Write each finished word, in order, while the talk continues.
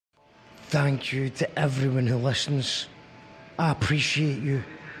thank you to everyone who listens. I appreciate you.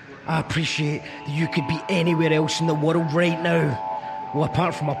 I appreciate that you could be anywhere else in the world right now. Well,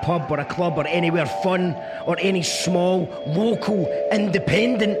 apart from a pub or a club or anywhere fun or any small, local,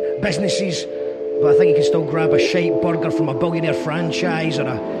 independent businesses. But I think you can still grab a shite burger from a billionaire franchise or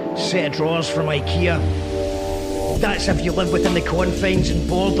a set of drawers from IKEA. That's if you live within the confines and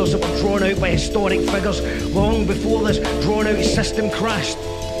borders that were drawn out by historic figures long before this drawn-out system crashed.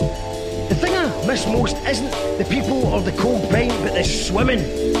 The thing I miss most isn't the people or the cold pint, but the swimming.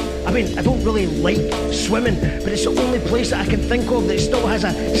 I mean, I don't really like swimming, but it's the only place that I can think of that still has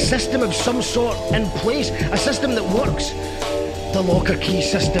a system of some sort in place, a system that works. The locker key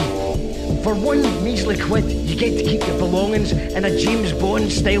system. For one measly quid, you get to keep your belongings in a James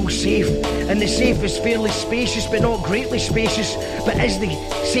Bond style safe, and the safe is fairly spacious but not greatly spacious. But is the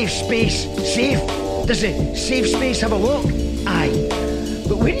safe space safe? Does the safe space have a lock? Aye.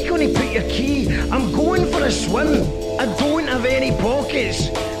 But where are you going to put your key? I'm going for a swim. I don't have any pockets.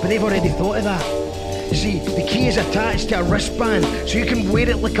 But they've already thought of that. See, the key is attached to a wristband, so you can wear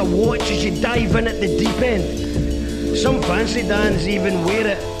it like a watch as you dive in at the deep end. Some fancy Dans even wear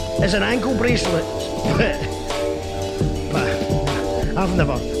it as an ankle bracelet. But I've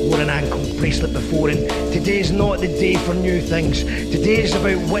never worn an ankle bracelet before, and today's not the day for new things. Today's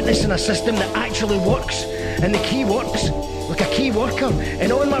about witnessing a system that actually works, and the key works. Like a key worker,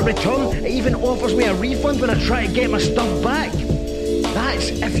 and on my return, it even offers me a refund when I try to get my stuff back. That's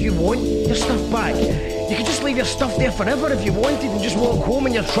if you want your stuff back. You could just leave your stuff there forever if you wanted and just walk home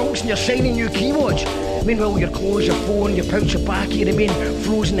in your trunks and your shiny new key watch. Meanwhile, your clothes, your phone, your pouch of baccy remain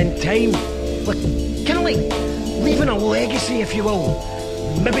frozen in time. Like, kind of like leaving a legacy, if you will.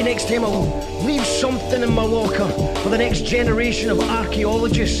 Maybe next time I'll leave something in my locker for the next generation of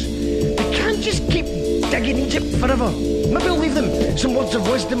archaeologists. They can't just keep digging Egypt forever. Maybe I'll leave them some words of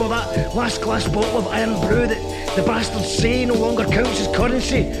wisdom or that last glass bottle of iron brew that the bastards say no longer counts as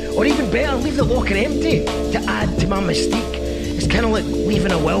currency. Or even better, leave the locker empty to add to my mystique. It's kind of like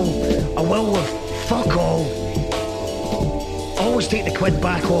leaving a will of fuck all. Always take the quid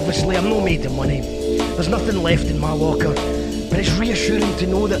back, obviously. I'm not made of money. There's nothing left in my locker. But it's reassuring to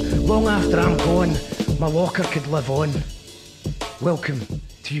know that long after I'm gone, my locker could live on. Welcome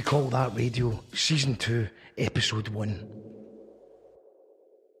to You Call That Radio, Season 2, Episode 1.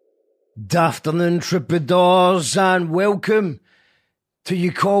 D'afternoon, troubadours, and welcome to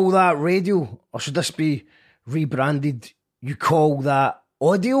You Call That Radio. Or should this be rebranded You Call That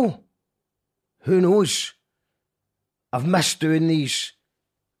Audio? Who knows? I've missed doing these.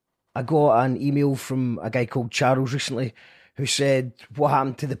 I got an email from a guy called Charles recently who said what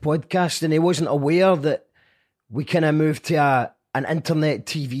happened to the podcast, and he wasn't aware that we kind of moved to an internet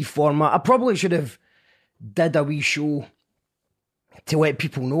TV format. I probably should have did a wee show to let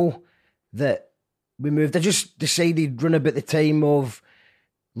people know that we moved. I just decided run about the time of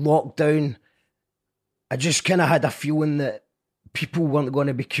lockdown, I just kind of had a feeling that people weren't going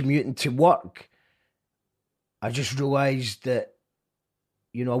to be commuting to work. I just realised that,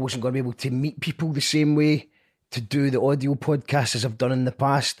 you know, I wasn't going to be able to meet people the same way to do the audio podcast as I've done in the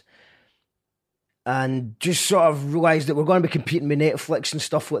past. And just sort of realised that we're going to be competing with Netflix and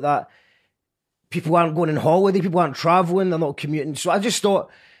stuff like that. People aren't going on holiday, people aren't travelling, they're not commuting. So I just thought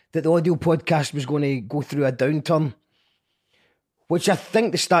that the audio podcast was going to go through a downturn, which I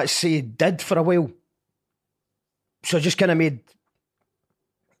think the stats say it did for a while. So I just kind of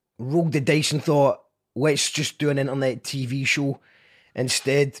rolled the dice and thought, let's just do an internet TV show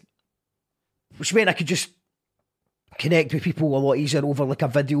instead, which meant I could just connect with people a lot easier over like a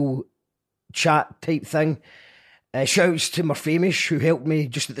video chat type thing. Shouts to Murphamish, who helped me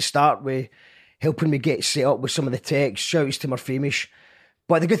just at the start with helping me get set up with some of the text. Shouts to Murphamish.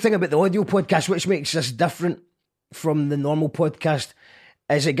 But the good thing about the audio podcast, which makes this different from the normal podcast,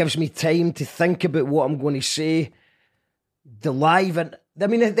 is it gives me time to think about what I'm going to say. The live, and I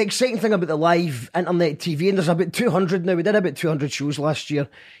mean, the exciting thing about the live internet TV, and there's about 200 now, we did about 200 shows last year.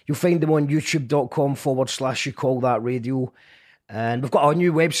 You'll find them on youtube.com/You Call That Radio. And we've got our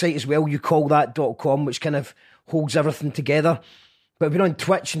new website as well, youcallthat.com, which kind of holds everything together. But we've been on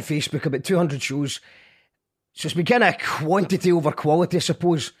Twitch and Facebook, about 200 shows. So it's been kind of quantity over quality, I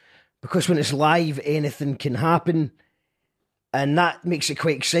suppose, because when it's live, anything can happen. And that makes it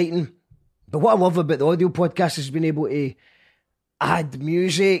quite exciting. But what I love about the audio podcast is being able to add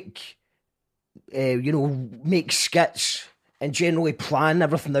music, make skits, and generally plan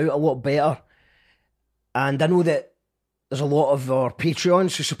everything out a lot better. And I know that there's a lot of our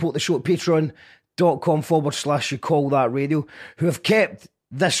Patreons who support the show at patreon.com/You Call That Radio, who have kept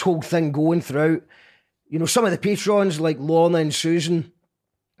this whole thing going throughout. You know, some of the patrons like Lorna and Susan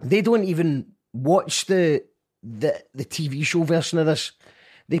they don't even watch the TV show version of this.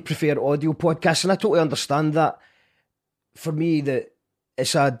 They prefer audio podcasts, and I totally understand that. For me, that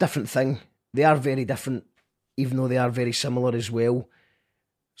it's a different thing. They are very different, even though they are very similar as well.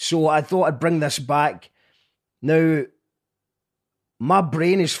 So I thought I'd bring this back. Now, my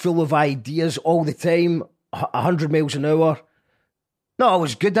brain is full of ideas all the time, 100 miles an hour. Not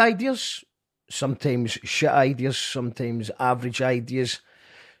always good ideas, sometimes shit ideas, sometimes average ideas.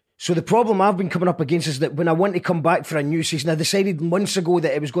 So the problem I've been coming up against is that when I want to come back for a new season, I decided months ago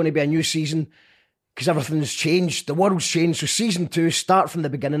that it was going to be a new season because everything's changed. The world's changed. So season 2, start from the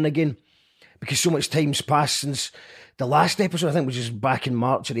beginning again, because so much time's passed since the last episode, I think, was just back in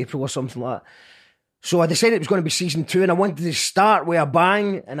March or April or something like that. So I decided it was going to be season 2, and I wanted to start with a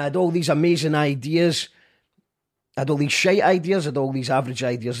bang, and I had all these amazing ideas. I had all these shite ideas, I had all these average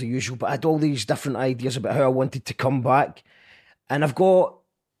ideas, the usual, but I had all these different ideas about how I wanted to come back. And I've got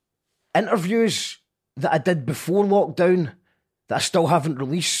interviews that I did before lockdown that I still haven't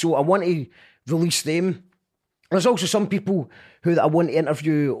released, so I want to release them. There's also some people who that I want to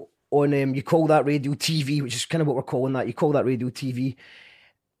interview on You Call That Radio TV, which is kind of what we're calling that, You Call That Radio TV.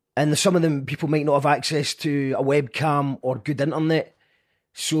 And some of them people might not have access to a webcam or good internet,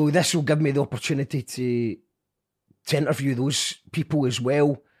 so this will give me the opportunity to interview those people as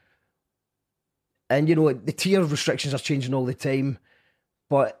well. And you know, the tier restrictions are changing all the time,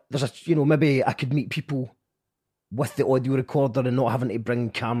 but there's a, you know, maybe I could meet people with the audio recorder and not having to bring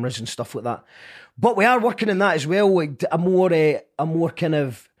cameras and stuff like that. But we are working on that as well, like a more kind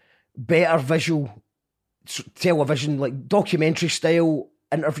of better visual television, like documentary style,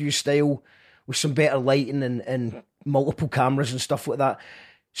 interview style, with some better lighting and multiple cameras and stuff like that,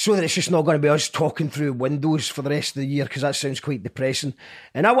 so that it's just not going to be us talking through windows for the rest of the year, because that sounds quite depressing.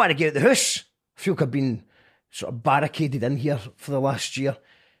 And I want to get out the house. I feel like I've been sort of barricaded in here for the last year.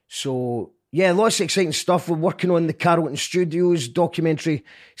 So yeah, lots of exciting stuff. We're working on the Carlton Studios documentary,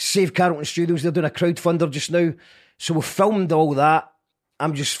 Save Carlton Studios. They're doing a crowdfunder just now. So we've filmed all that.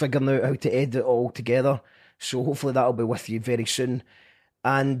 I'm just figuring out how to edit it all together. So hopefully that'll be with you very soon.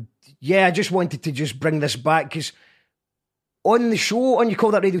 And yeah, I just wanted to just bring this back, because on the show, on You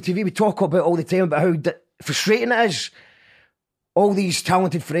Call That Radio TV, we talk about all the time about how frustrating it is. All these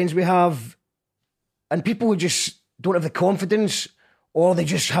talented friends we have, and people who just don't have the confidence, or they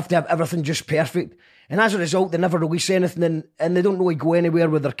just have to have everything just perfect. And as a result, they never release anything, and they don't really go anywhere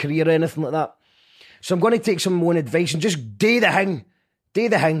with their career or anything like that. So I'm going to take some of my own advice and just do the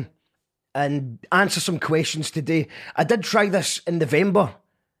thing, and answer some questions today. I did try this in November,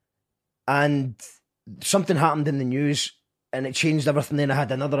 and something happened in the news, and it changed everything. Then I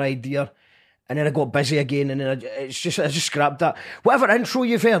had another idea, and then I got busy again, and then I just scrapped that. Whatever intro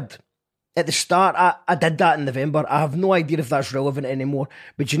you've heard at the start, I did that in November. I have no idea if that's relevant anymore.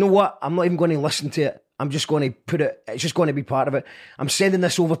 But you know what? I'm not even going to listen to it. I'm just going to put it, it's just going to be part of it. I'm sending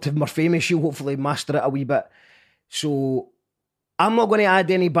this over to Murphy. She'll hopefully master it a wee bit. So I'm not going to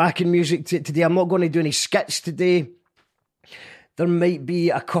add any backing music to it today. I'm not going to do any skits today. There might be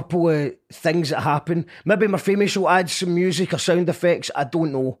a couple of things that happen. Maybe Murphy will add some music or sound effects. I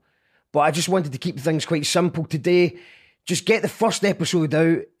don't know. But I just wanted to keep things quite simple today. Just get the first episode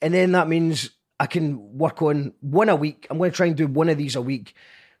out, and then that means I can work on one a week. I'm going to try and do one of these a week,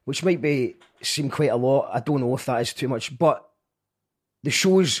 which might seem quite a lot. I don't know if that is too much, but the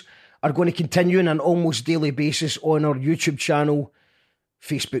shows are going to continue on an almost daily basis on our YouTube channel,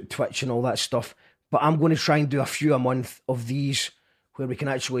 Facebook, Twitch, and all that stuff. But I'm going to try and do a few a month of these where we can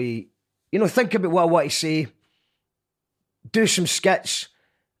actually, you know, think about what I want to say, do some skits,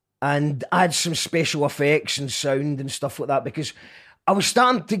 and add some special effects and sound and stuff like that, because I was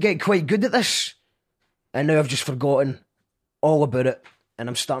starting to get quite good at this, and now I've just forgotten all about it, and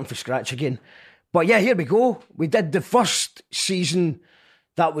I'm starting from scratch again. But yeah, here we go. We did the first season.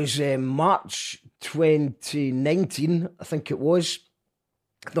 That was March 2019, I think it was.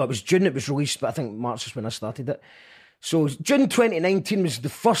 No, it was June it was released, but I think March is when I started it. So June 2019 was the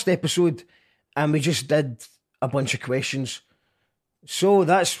first episode, and we just did a bunch of questions. So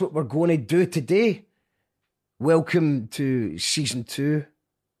that's what we're going to do today. Welcome to Season 2,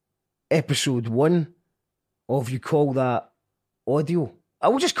 Episode 1 of You Call That Audio. I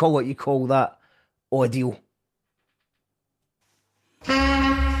will just call it You Call That Audio.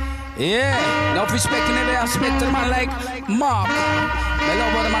 Yeah, no respecting it, I respect the man like Mark. I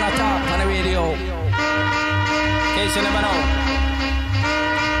love what the man I talk on the radio. In case you never know.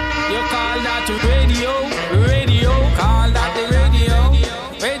 You call that radio, call that the radio.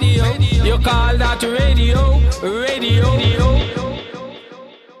 You call that radio.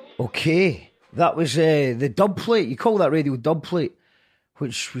 Okay, that was the dub plate. You call that radio dub plate,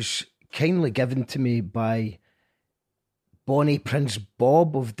 which was kindly given to me by Bonnie Prince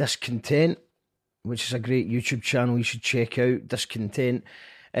Bob of Discontent, which is a great YouTube channel you should check out, Discontent.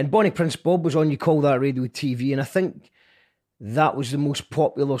 And Bonnie Prince Bob was on You Call That Radio TV, and I think that was the most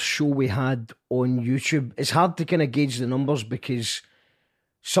popular show we had on YouTube. It's hard to kind of gauge the numbers because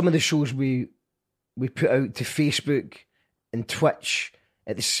some of the shows we put out to Facebook and Twitch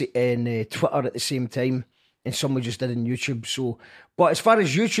and Twitter at the same time, and some we just did on YouTube. So, but as far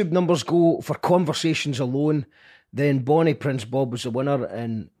as YouTube numbers go for conversations alone, then Bonnie Prince Bob was the winner,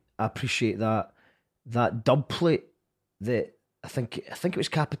 and I appreciate that dub plate that I think it was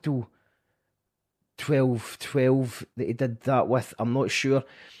Capital 1212 that he did that with. I'm not sure,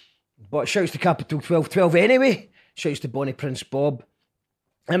 but shouts to Capital 1212 anyway. Shouts to Bonnie Prince Bob.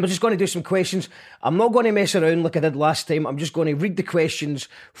 And we're just going to do some questions. I'm not going to mess around like I did last time. I'm just going to read the questions,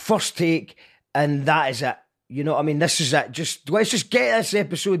 first take, and that is it. You know what I mean? This is it. Let's just get this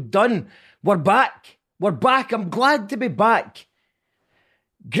episode done. We're back. I'm glad to be back.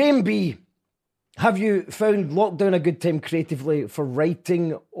 Graham B, have you found lockdown a good time creatively for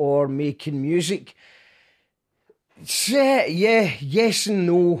writing or making music? Yeah, yes and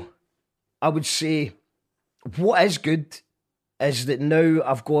no. I would say what is good is that now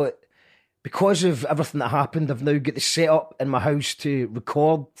I've got, because of everything that happened, I've now got the setup in my house to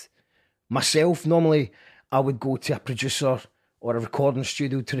record myself. Normally, I would go to a producer or a recording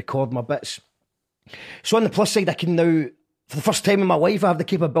studio to record my bits. So on the plus side, I can now, for the first time in my life, I have the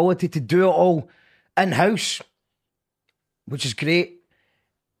capability to do it all in-house, which is great.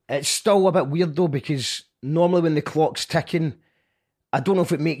 It's still a bit weird though, because normally when the clock's ticking, I don't know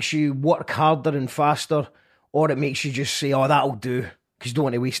if it makes you work harder and faster, or it makes you just say, oh, that'll do, because you don't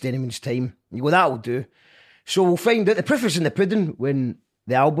want to waste anyone's time. You go, that'll do. So we'll find out. The proof is in the pudding when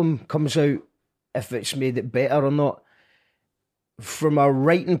the album comes out, if it's made it better or not. From a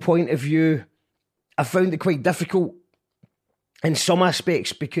writing point of view, I found it quite difficult in some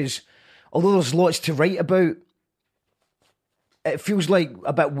aspects, because although there's lots to write about, it feels like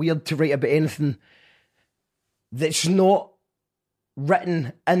a bit weird to write about anything that's not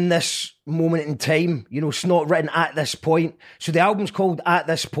written in this moment in time. You know, it's not written at this point. So the album's called At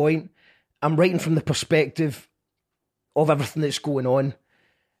This Point. I'm writing from the perspective of everything that's going on,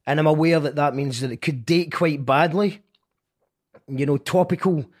 and I'm aware that means that it could date quite badly. You know,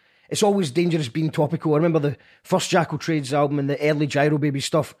 topical. It's always dangerous being topical. I remember the first Jackal Trades album and the early Gyro Baby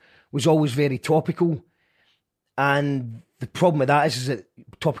stuff was always very topical, and the problem with that is that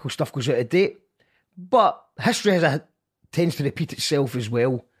topical stuff goes out of date. But history tends to repeat itself as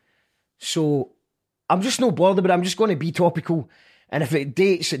well. So I'm just no bothered about it. I'm just going to be topical. And if it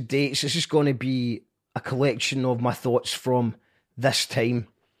dates, it dates. It's just going to be a collection of my thoughts from this time.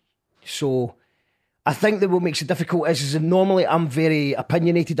 So I think that what makes it difficult is that normally I'm very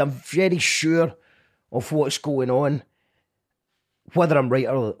opinionated. I'm very sure of what's going on, whether I'm right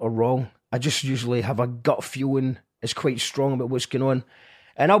or wrong. I just usually have a gut feeling is quite strong about what's going on.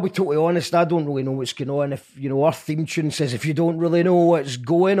 And I'll be totally honest, I don't really know what's going on. If, you know, our theme tune says, if you don't really know what's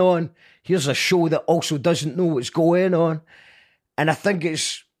going on, here's a show that also doesn't know what's going on. And I think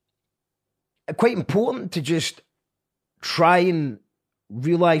it's quite important to just try and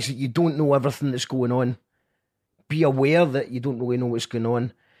realise that you don't know everything that's going on. Be aware that you don't really know what's going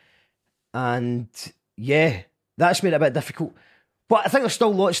on. And yeah, that's made it a bit difficult. But I think there's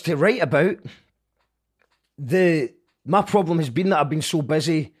still lots to write about. My problem has been that I've been so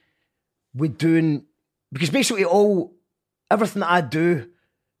busy with doing, because basically everything that I do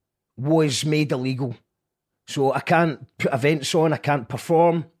was made illegal. So I can't put events on, I can't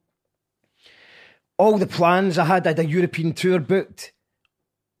perform. All the plans I had a European tour booked,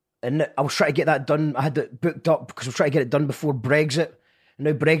 and I was trying to get that done. I had it booked up because I was trying to get it done before Brexit. And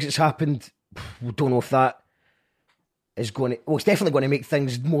now Brexit's happened. We don't know if that is going to, well, it's definitely going to make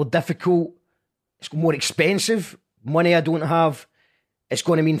things more difficult. It's more expensive. Money I don't have. It's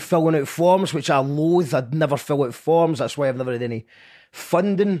going to mean filling out forms, which I loathe. I'd never fill out forms. That's why I've never had any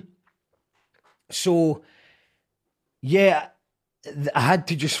funding. So, yeah, I had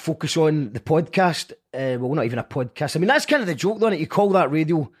to just focus on the podcast. Well, not even a podcast. I mean, that's kind of the joke, though, isn't it? You call that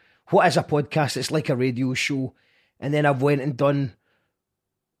radio. What is a podcast? It's like a radio show. And then I've went and done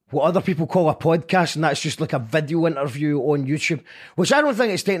what other people call a podcast, and that's just like a video interview on YouTube, which I don't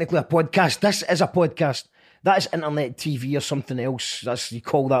think it's technically a podcast. This is a podcast. That is internet TV or something else. You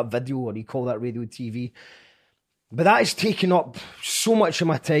call that video or you call that radio TV. But that is taking up so much of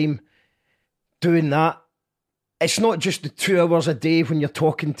my time doing that. It's not just the 2 hours a day when you're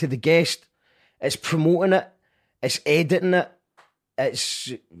talking to the guest. It's promoting it. It's editing it.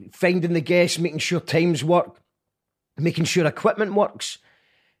 It's finding the guests, making sure times work, making sure equipment works.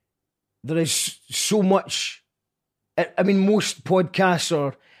 there is so much. I mean, most podcasts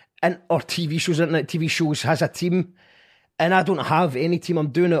or TV shows, internet TV shows, has a team, and I don't have any team. I'm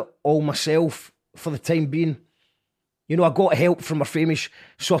doing it all myself for the time being. You know, I got help from our famous,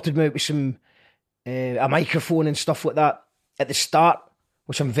 sorted me out with some a microphone and stuff like that at the start,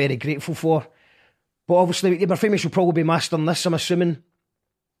 which I'm very grateful for. But obviously, my famous will probably be mastering this, I'm assuming.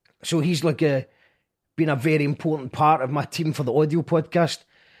 So he's like been a very important part of my team for the audio podcast.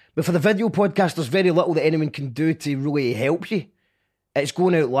 But for the video podcast, there's very little that anyone can do to really help you. It's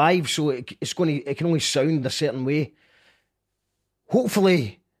going out live, so it can only sound a certain way.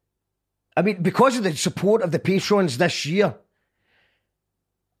 Hopefully, I mean, because of the support of the patrons this year,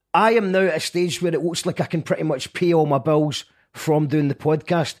 I am now at a stage where it looks like I can pretty much pay all my bills from doing the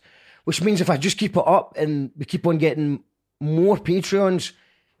podcast, which means if I just keep it up and we keep on getting more Patreons,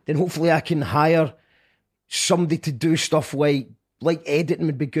 then hopefully I can hire somebody to do stuff like editing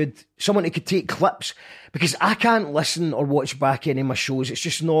would be good. Someone who could take clips, because I can't listen or watch back any of my shows. It's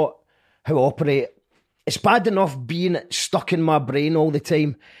just not how I operate. It's bad enough being stuck in my brain all the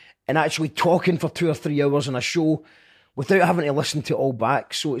time and actually talking for 2 or 3 hours on a show without having to listen to it all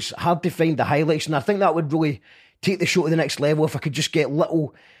back. So it's hard to find the highlights, and I think that would really take the show to the next level if I could just get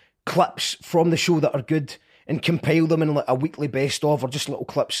little clips from the show that are good and compile them in like a weekly best of, or just little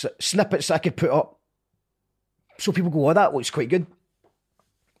clips, snippets that I could put up. So people go, oh, that looks quite good.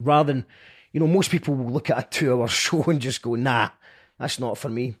 Rather than, you know, most people will look at a 2-hour show and just go, nah, that's not for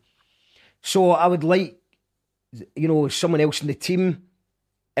me. So I would like, you know, someone else in the team.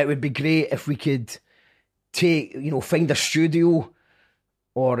 It would be great if we could find a studio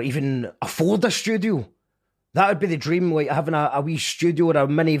or even afford a studio. That would be the dream, like having a wee studio or a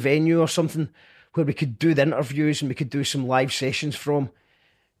mini venue or something where we could do the interviews and we could do some live sessions from.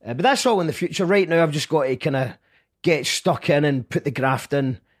 But that's all in the future. Right now, I've just got to kind of get stuck in and put the graft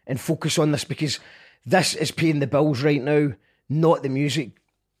in and focus on this, because this is paying the bills right now, not the music.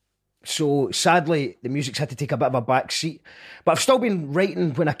 So sadly, the music's had to take a bit of a back seat. But I've still been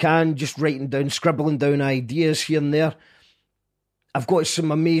writing when I can, just writing down, scribbling down ideas here and there. I've got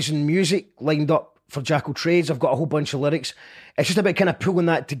some amazing music lined up for Jackal Trades. I've got a whole bunch of lyrics. It's just about kind of pulling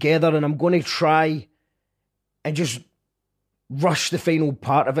that together, and I'm going to try and just rush the final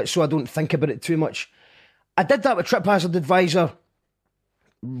part of it so I don't think about it too much. I did that with Trip Hazard Advisor,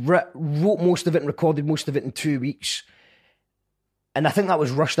 wrote most of it and recorded most of it in 2 weeks. And I think that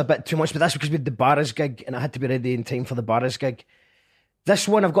was rushed a bit too much, but that's because we had the Barras gig and I had to be ready in time for the Barras gig. This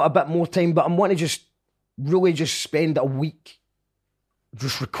one, I've got a bit more time, but I'm wanting to just spend a week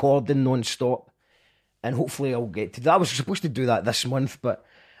just recording non-stop. And hopefully I'll get to that. I was supposed to do that this month, but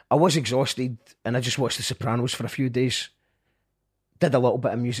I was exhausted and I just watched The Sopranos for a few days. Did a little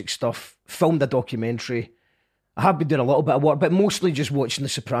bit of music stuff, filmed a documentary. I have been doing a little bit of work, but mostly just watching The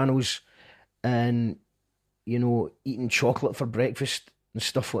Sopranos and, you know, eating chocolate for breakfast and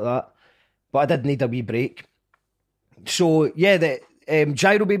stuff like that. But I did need a wee break. So, yeah, the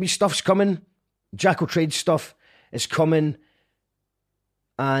Gyro Baby stuff's coming. Jackal Trade stuff is coming.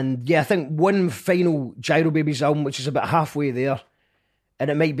 And, yeah, I think one final Gyro Babies album, which is about halfway there. And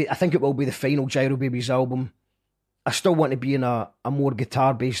I think it will be the final Gyro Babies album. I still want to be in a more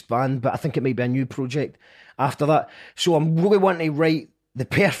guitar-based band, but I think it might be a new project after that. So I'm really wanting to write the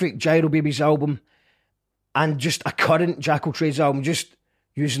perfect Gyro Babies album and just a current Jackal Trades album, just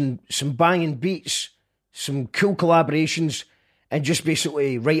using some banging beats, some cool collaborations, and just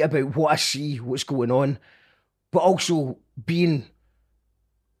basically write about what I see, what's going on, but also being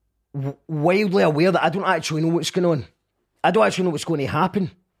wildly aware that I don't actually know what's going on. I don't actually know what's going to happen.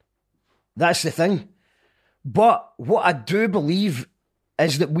 That's the thing. But what I do believe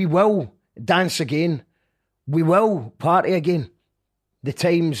is that we will dance again. We will party again. The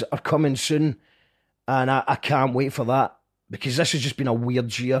times are coming soon, and I can't wait for that, because this has just been a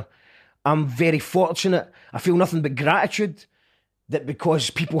weird year. I'm very fortunate. I feel nothing but gratitude that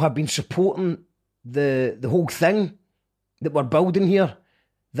because people have been supporting the whole thing that we're building here,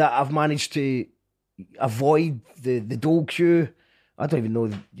 that I've managed to avoid the dole queue. I don't even know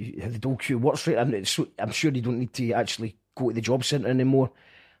how the dole queue works, right? I'm sure you don't need to actually go to the job centre anymore.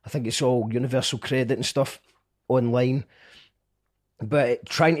 I think it's all universal credit and stuff online. But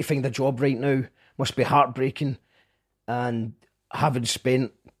trying to find a job right now must be heartbreaking. And having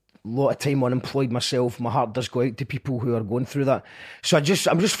spent a lot of time unemployed myself, my heart does go out to people who are going through that. So I'm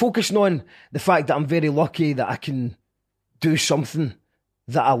just focusing on the fact that I'm very lucky that I can do something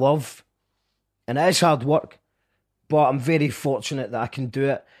that I love. And it is hard work, but I'm very fortunate that I can do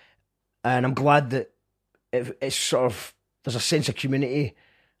it. And I'm glad that it's sort of, there's a sense of community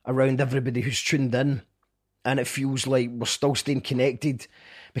around everybody who's tuned in. And it feels like we're still staying connected.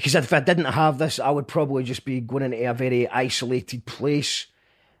 Because if I didn't have this, I would probably just be going into a very isolated place.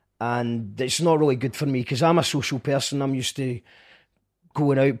 And it's not really good for me because I'm a social person. I'm used to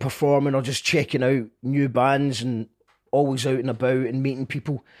going out performing or just checking out new bands and always out and about and meeting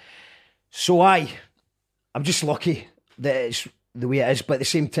people. So I'm just lucky that it's the way it is. But at the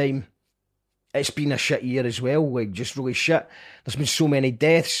same time, it's been a shit year as well, like just really shit. There's been so many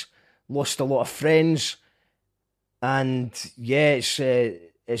deaths, lost a lot of friends. And yeah,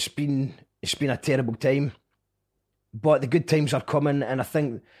 it's been a terrible time. But the good times are coming, and I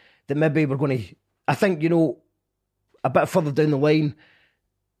think that maybe we're going to... I think, a bit further down the line,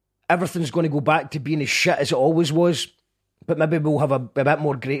 everything's going to go back to being as shit as it always was, but maybe we'll have a bit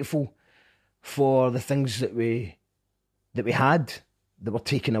more grateful for the things that we had, that were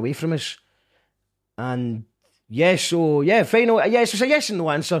taken away from us. And final... Yes, it's a yes and no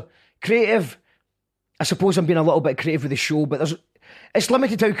answer. Creative. I suppose I'm being a little bit creative with the show, but it's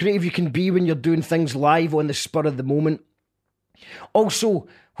limited how creative you can be when you're doing things live on the spur of the moment. Also,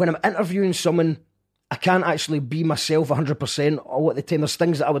 when I'm interviewing someone, I can't actually be myself 100% all at the time. There's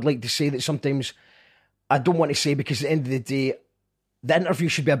things that I would like to say that sometimes I don't want to say, because at the end of the day, the interview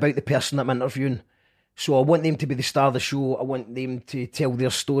should be about the person that I'm interviewing. So I want them to be the star of the show. I want them to tell their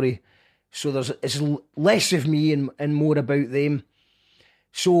story. So it's less of me and more about them.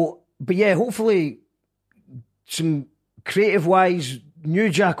 So, but yeah, hopefully some creative-wise, new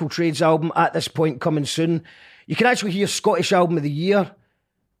Jackal Trades album at this point coming soon. You can actually hear Scottish Album of the Year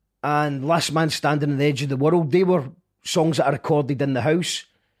and Last Man Standing on the Edge of the World. They were songs that I recorded in the house.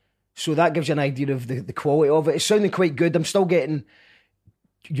 So that gives you an idea of the quality of it. It's sounding quite good. I'm still getting,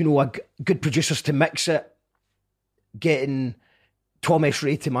 good producers to mix it, getting Tom S.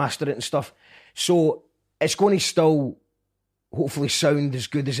 Ray to master it and stuff. So it's going to still hopefully sound as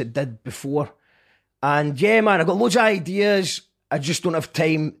good as it did before. And yeah, man, I've got loads of ideas. I just don't have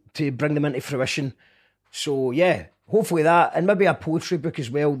time to bring them into fruition. So yeah, hopefully that, and maybe a poetry book as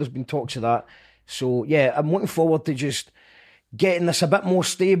well. There's been talks of that. So yeah, I'm looking forward to just getting this a bit more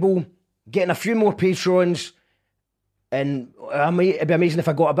stable, getting a few more patrons, and it'd be amazing if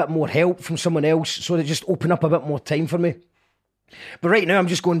I got a bit more help from someone else, so that just open up a bit more time for me. But right now, I'm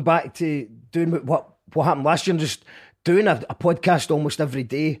just going back to doing what happened last year, and just doing a podcast almost every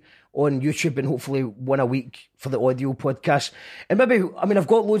day on YouTube, and hopefully one a week for the audio podcast. And maybe, I've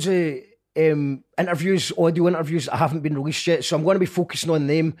got loads of interviews, audio interviews that haven't been released yet, so I'm going to be focusing on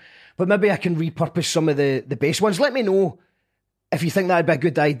them. But maybe I can repurpose some of the best ones. Let me know if you think that'd be a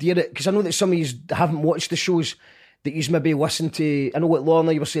good idea, because I know that some of you haven't watched the shows, that you maybe listen to. I know what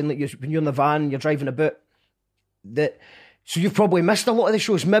Lorna, you were saying, that when you're in the van, you're driving about, so you've probably missed a lot of the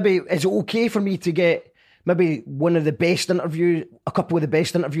shows. Maybe, is it okay for me to get maybe one of the best interviews, a couple of the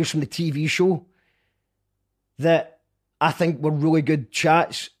best interviews from the TV show that I think were really good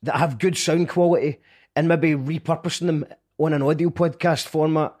chats, that have good sound quality, and maybe repurposing them on an audio podcast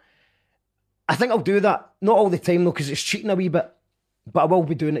format? I think I'll do that. Not all the time though, because it's cheating a wee bit, but I will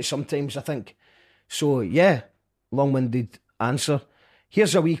be doing it sometimes, I think. So yeah, long-winded answer.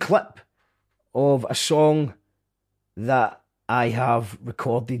 Here's a wee clip of a song that I have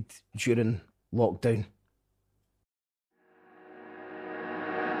recorded during lockdown.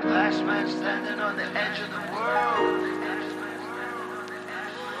 Last man standing on the edge of the world.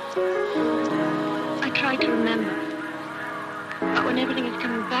 I try to remember, but when everything is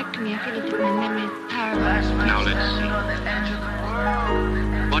coming back to me, I feel as if my memory is paralyzed. Now let's see.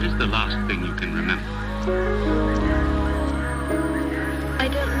 What is the last thing you can remember? I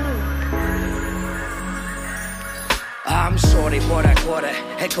don't know. I'm sorry, but I got it.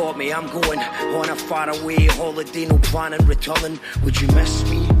 It got me, I'm going on a faraway holiday, no planning, returning. Would you miss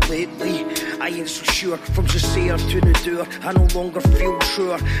me lately? I ain't so sure. From Zaire to the door, I no longer feel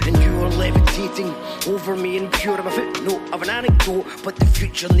sure. And you're levitating over me and pure. I'm a footnote of an anecdote, but the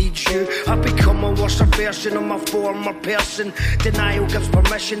future needs you. I've become a worse version of my former person. Denial gives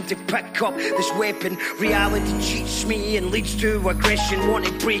permission to pick up this weapon. Reality cheats me and leads to aggression. Want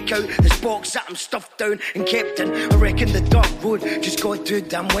to break out this box that I'm stuffed down and kept in. I reckon the dark road just got too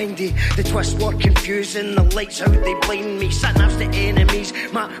damn windy. The twists were confusing, the lights out they blind me. Sat-navs to enemies,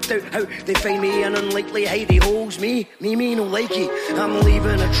 mapped out how they find me. An unlikely hidey holes me no likey. I'm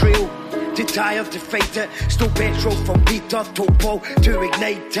leaving a trail, too tired to fight it. Still petrol from Peter to Paul to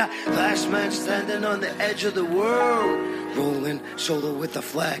ignite it. Last man standing on the edge of the world, rolling solo with the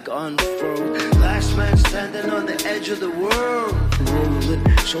flag unfurled. Last man standing on the edge of the world,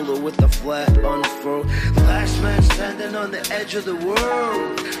 rolling solo with the flag unfurled. Last man standing on the edge of the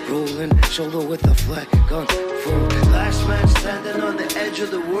world, rolling solo with the flag unfurled. Last man standing on the edge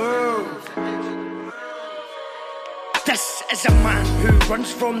of the world. This is a man who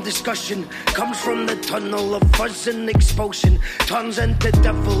runs from discussion, comes from the tunnel of fuzz and expulsion, turns into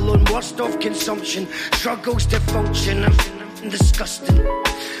devil on worst of consumption, struggles to function and disgusting.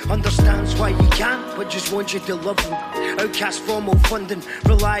 Understands why he can't, but just wants you to love him. Outcast from all funding,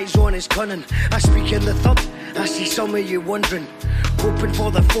 relies on his cunning. I speak in the third, I see some of you wondering, hoping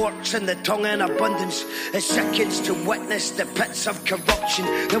for the forks and the tongue in abundance. It sickens to witness the pits of corruption,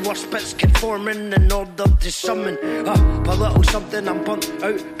 the worst bits conforming in order to summon up a little something. I'm burnt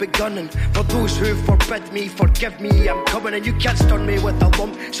out begunning. For those who forbid me, forgive me, I'm coming. And you can't stun me with a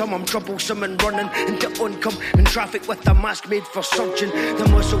lump. Some I'm troublesome and running into oncoming traffic with a mask made for surgeon. The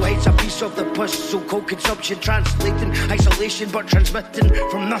muscle hides a piece of the puzzle called consumption, translating isolation but transmitting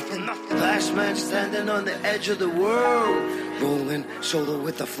from nothing. Last man standing on the edge of the world, rolling solo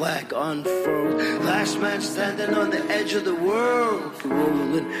with the flag unfurled. Last man standing on the edge of the world,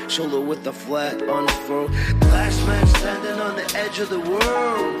 rolling solo with the flag unfurled. Last man standing on the edge of the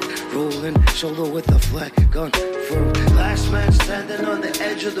world, rolling solo with the flag unfurled. Last man standing on the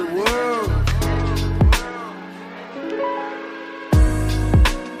edge of the world.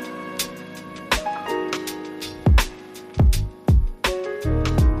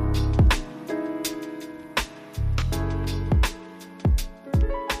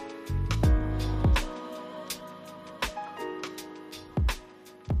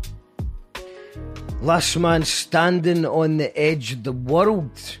 Last man standing on the edge of the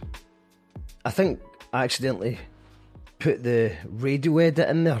world. I think I accidentally put the radio edit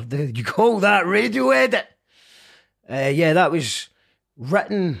in there. You call that radio edit? Yeah, that was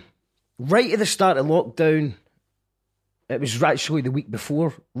written right at the start of lockdown. It was actually the week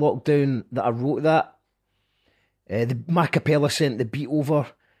before lockdown that I wrote that. The Macapella sent the beat over,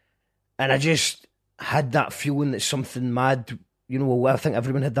 and I just had that feeling that something mad, you know, I think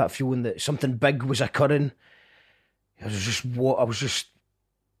everyone had that feeling that something big was occurring. I was just,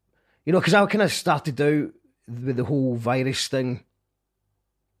 you know, because I kind of started out with the whole virus thing,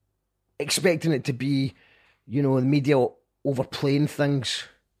 expecting it to be, you know, the media overplaying things,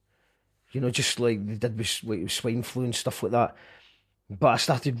 you know, just like they did with like swine flu and stuff like that. But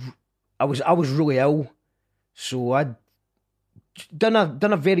I was really ill, so I'd done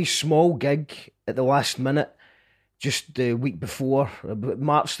a very small gig at the last minute, just the week before,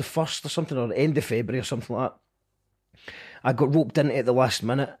 March the 1st or something, or end of February or something like that. I got roped into it at the last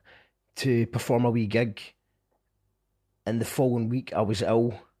minute to perform a wee gig. And the following week I was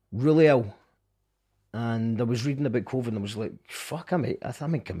ill, really ill. And I was reading about COVID and I was like, fuck, I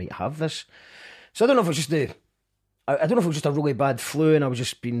think I might have this. So I don't know if it was just a really bad flu and I was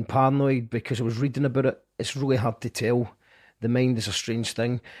just being paranoid because I was reading about it. It's really hard to tell. The mind is a strange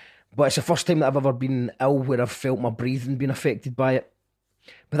thing. But it's the first time that I've ever been ill where I've felt my breathing being affected by it.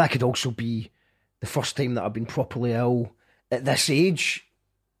 But that could also be the first time that I've been properly ill at this age,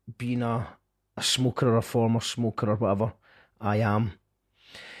 being a smoker or a former smoker or whatever I am.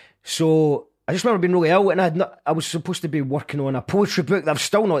 So I just remember being really ill, and I was supposed to be working on a poetry book that I've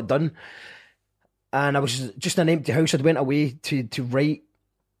still not done. And I was just in an empty house. I'd went away to write,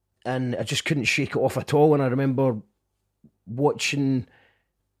 and I just couldn't shake it off at all. And I remember watching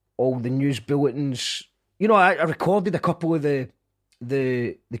all the news bulletins. You know, I recorded a couple of the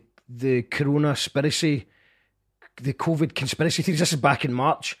corona conspiracy, the COVID conspiracy theories. This is back in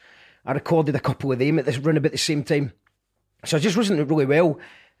March. I recorded a couple of them at around about the same time. So I just wasn't really well.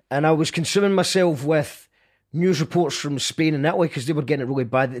 And I was consuming myself with news reports from Spain and Italy because they were getting it really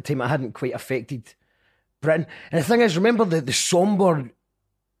bad at the time. It hadn't quite affected Britain. And the thing is, remember the sombre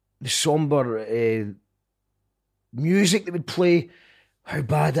music that would play, how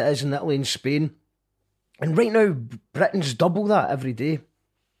bad it is in Italy and Spain. And right now, Britain's double that every day.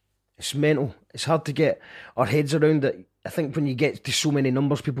 It's mental. It's hard to get our heads around it. I think when you get to so many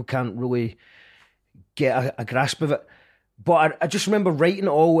numbers, people can't really get a grasp of it. But I just remember writing it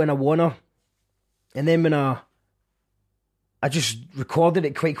all in a wanna. And then when I just recorded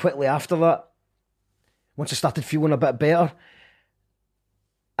it quite quickly after that, once I started feeling a bit better.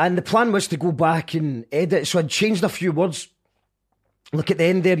 And the plan was to go back and edit. So I'd changed a few words. Look, at the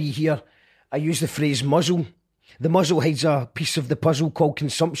end there, you hear I use the phrase muzzle. The muzzle hides a piece of the puzzle called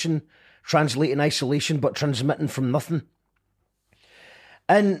consumption, translating isolation but transmitting from nothing.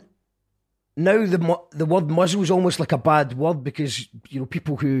 And now the word muzzle is almost like a bad word because, you know,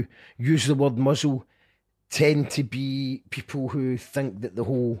 people who use the word muzzle tend to be people who think that the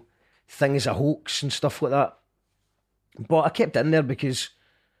whole thing is a hoax and stuff like that. But I kept it in there because,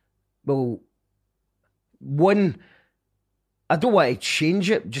 well, one, I don't want to change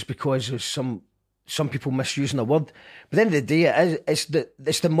it just because of some people misusing the word. But at the end of the day,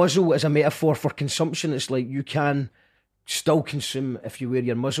 it's the muzzle as a metaphor for consumption. It's like you can still consume if you wear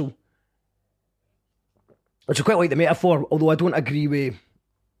your muzzle. Which I quite like the metaphor, although I don't agree with,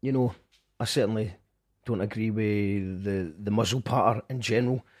 I certainly don't agree with the muzzle patter in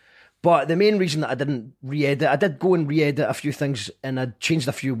general. But the main reason that I didn't re-edit, I did go and re-edit a few things and I changed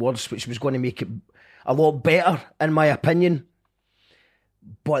a few words, which was going to make it a lot better, in my opinion.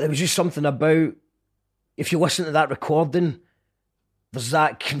 But there was just something about, if you listen to that recording, there's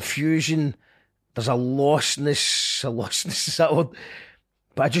that confusion, there's a lostness, is that word?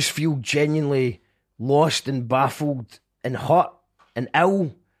 But I just feel genuinely lost and baffled and hurt and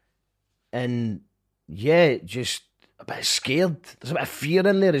ill and, yeah, just a bit scared. There's a bit of fear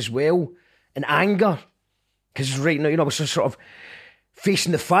in there as well, and anger, because right now, I was just sort of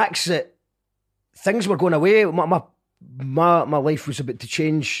facing the facts that things were going away. My life was about to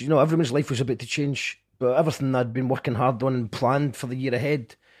change. Everyone's life was about to change, but everything I'd been working hard on and planned for the year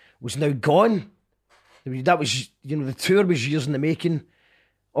ahead was now gone. That was, the tour was years in the making,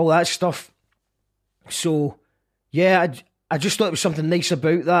 all that stuff. So, yeah, I just thought it was something nice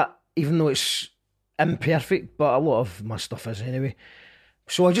about that, even though it's imperfect, but a lot of my stuff is anyway.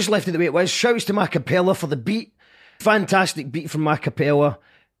 So I just left it the way it was. Shouts to Macapella for the beat. Fantastic beat from Macapella.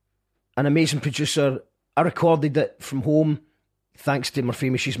 An amazing producer. I recorded it from home thanks to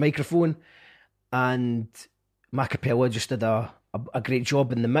Morphemus's microphone, and Macapella just did a great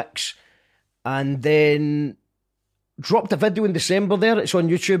job in the mix. And then dropped a video in December there. It's on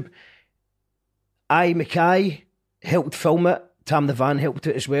YouTube. Mackay helped film it. Tam the Van helped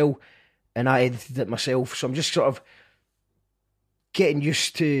it as well. And I edited it myself. So I'm just sort of getting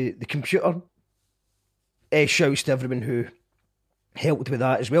used to the computer. Shouts to everyone who helped with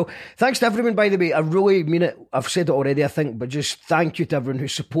that as well. Thanks to everyone, by the way. I really mean it. I've said it already, I think, but just thank you to everyone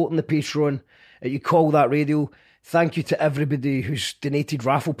who's supporting the Patreon at You Call That Radio. Thank you to everybody who's donated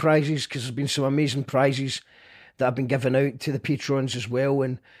raffle prizes, because there's been some amazing prizes that have been given out to the Patrons as well.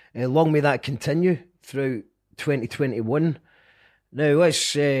 And long may that continue throughout 2021. Now,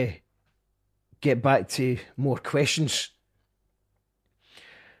 let's get back to more questions.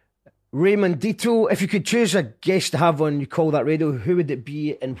 Raymond Dito, if you could choose a guest to have on You Call That Radio, who would it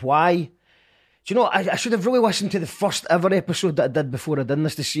be and why? Do you know, I should have really listened to the first ever episode that I did before I did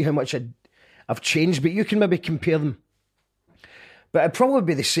this to see how much I've changed, but you can maybe compare them. But it'd probably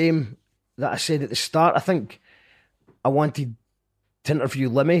be the same that I said at the start. I think I wanted to interview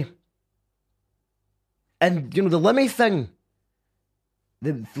Limmy. And, the Limmy thing,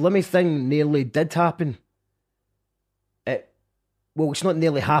 the Limmy thing nearly did happen. Well, it's not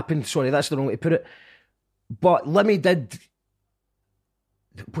nearly happened, sorry, that's the wrong way to put it. But Limmy did,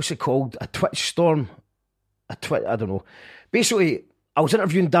 what's it called? A Twitch storm? I don't know. Basically, I was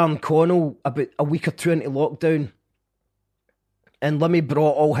interviewing Darren Connell about a week or two into lockdown, and Limmy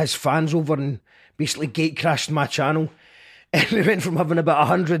brought all his fans over and basically gatecrashed my channel. And we went from having about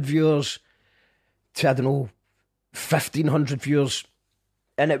 100 viewers to, 1,500 viewers.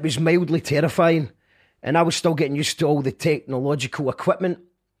 And it was mildly terrifying. And I was still getting used to all the technological equipment.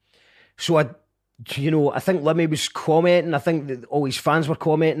 So I think Limmy was commenting. I think that all his fans were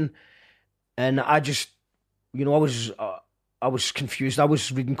commenting. And I just, I was confused. I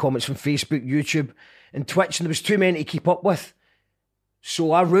was reading comments from Facebook, YouTube and Twitch, and there was too many to keep up with.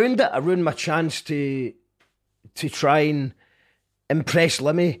 So I ruined it. I ruined my chance to try and impress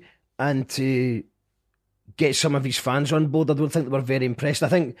Limmy and to get some of his fans on board. I don't think they were very impressed. I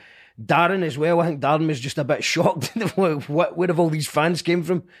think Darren as well. I think Darren was just a bit shocked where have all these fans came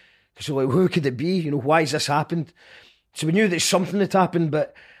from. So who could it be? Why has this happened? So we knew that something had happened,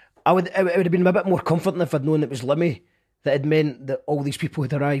 but it would have been a bit more comforting if I'd known it was Limmy that had meant that all these people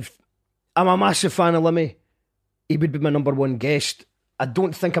had arrived. I'm a massive fan of Limmy. He would be my number one guest. I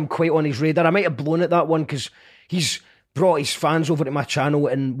don't think I'm quite on his radar. I might have blown at that one because he's brought his fans over to my channel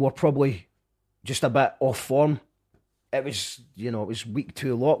and we're probably just a bit off form. It was, it was week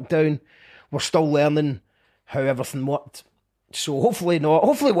 2 lockdown. We're still learning how everything worked. So hopefully not.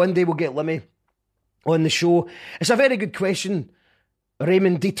 Hopefully one day we'll get Limmy on the show. It's a very good question,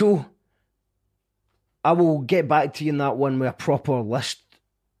 Raymond Dito. I will get back to you on that one with a proper list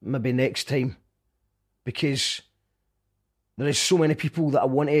maybe next time, because there is so many people that I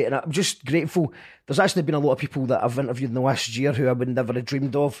want to, and I'm just grateful. There's actually been a lot of people that I've interviewed in the last year who I would never have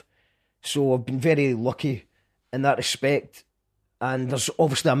dreamed of. So I've been very lucky in that respect. And there's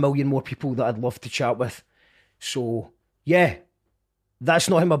obviously a million more people that I'd love to chat with. So, yeah, that's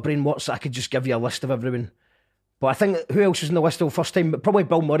not how my brain works. I could just give you a list of everyone. But I think, who else was in the list the first time? But probably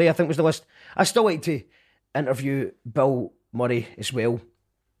Bill Murray, I think, was the list. I still like to interview Bill Murray as well.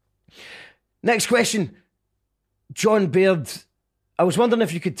 Next question. John Baird. I was wondering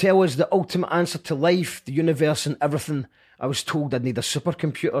if you could tell us the ultimate answer to life, the universe and everything. I was told I'd need a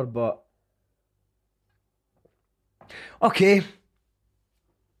supercomputer, but... Okay.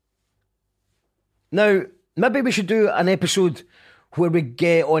 Now, maybe we should do an episode where we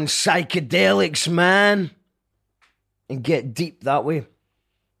get on psychedelics, man, and get deep that way.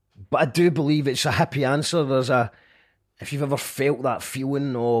 But I do believe it's a happy answer. If you've ever felt that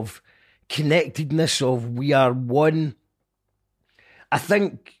feeling of connectedness, of we are one, I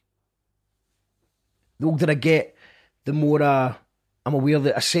think the older I get, the more I'm aware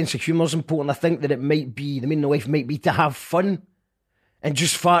that a sense of humour is important. I think that it might be, the meaning of life might be to have fun and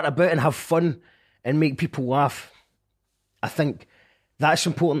just fart about and have fun and make people laugh. I think that's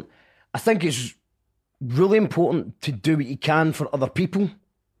important. I think it's really important to do what you can for other people,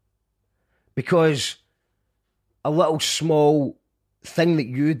 because a little small thing that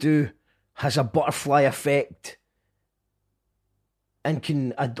you do has a butterfly effect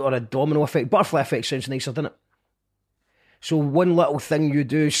and or a domino effect. Butterfly effect sounds nicer, doesn't it? So one little thing you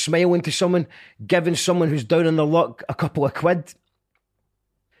do, smiling to someone, giving someone who's down on their luck a couple of quid,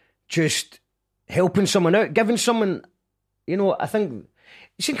 just helping someone out, giving someone, I think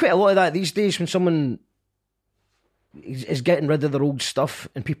you've seen quite a lot of that these days when someone is getting rid of their old stuff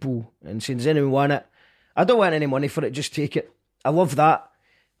and people and saying, does anyone want it? I don't want any money for it, just take it. I love that.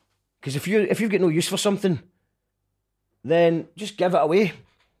 Because if you've got no use for something, then just give it away.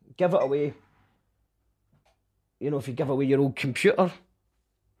 Give it away. If you give away your old computer,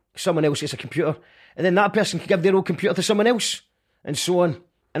 someone else gets a computer, and then that person can give their old computer to someone else, and so on.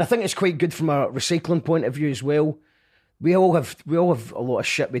 And I think it's quite good from a recycling point of view as well. We all have a lot of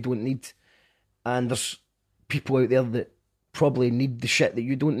shit we don't need, and there's people out there that probably need the shit that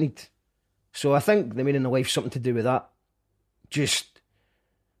you don't need. So I think the meaning of life's something to do with that. Just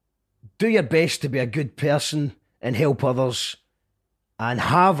do your best to be a good person and help others, and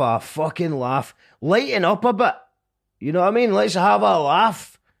have a fucking laugh. Lighten up a bit. You know what I mean? Let's have a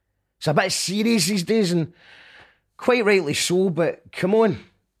laugh. It's a bit serious these days, and quite rightly so, but come on.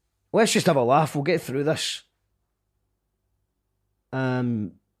 Let's just have a laugh. We'll get through this.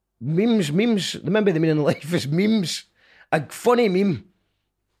 Memes. Remember the meaning of life is memes. A funny meme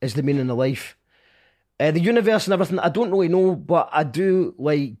is the meaning of life. The universe and everything, I don't really know, but I do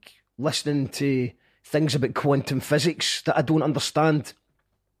like listening to things about quantum physics that I don't understand.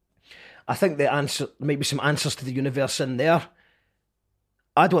 I think there might be some answers to the universe in there.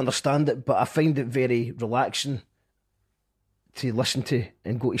 I don't understand it, but I find it very relaxing to listen to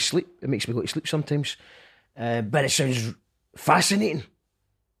and go to sleep. It makes me go to sleep sometimes. But it sounds fascinating.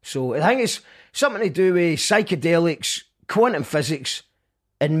 So I think it's something to do with psychedelics, quantum physics,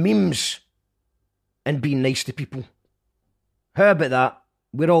 and memes, and being nice to people. How about that?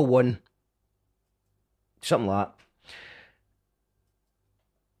 We're all one. Something like that.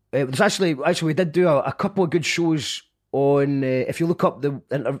 There's actually we did do a couple of good shows on. If you look up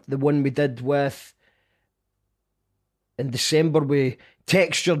the one we did with in December with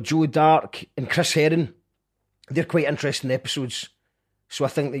Texture, Joe Dark, and Chris Herron, they're quite interesting episodes. So I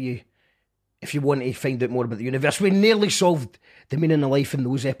think that if you want to find out more about the universe, we nearly solved the meaning of life in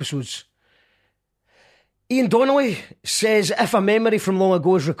those episodes. Ian Donnelly says, if a memory from long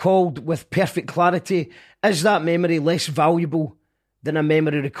ago is recalled with perfect clarity, is that memory less valuable than a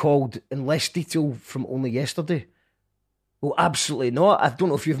memory recalled in less detail from only yesterday? Well, absolutely not. I don't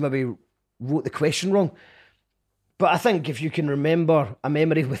know if you've maybe wrote the question wrong, but I think if you can remember a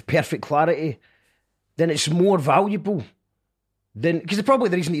memory with perfect clarity, then it's more valuable than... Because probably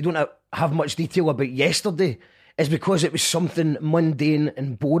the reason that you don't have much detail about yesterday is because it was something mundane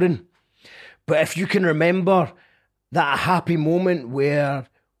and boring. But if you can remember that happy moment where,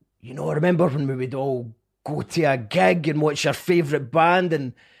 remember when we would all go to a gig and watch your favourite band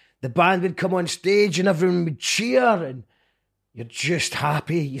and the band would come on stage and everyone would cheer and you're just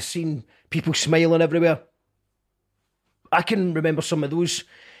happy. You've seen people smiling everywhere. I can remember some of those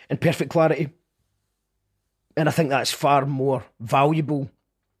in perfect clarity. And I think that's far more valuable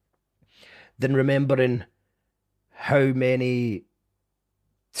than remembering how many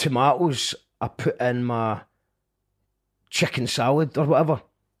tomatoes I put in my chicken salad or whatever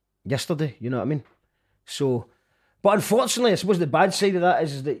yesterday. You know what I mean? So, but unfortunately, I suppose the bad side of that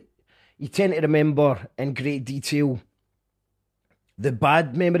is that you tend to remember in great detail the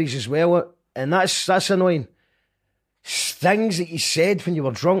bad memories as well, and that's annoying. Things that you said when you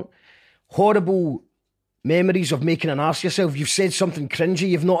were drunk, horrible memories of making an arse of yourself. You've said something cringy,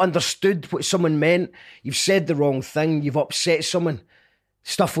 you've not understood what someone meant, you've said the wrong thing, you've upset someone,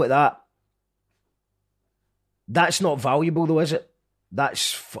 stuff like that. That's not valuable though, is it?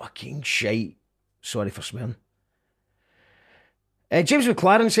 That's fucking shite. Sorry for swearing. James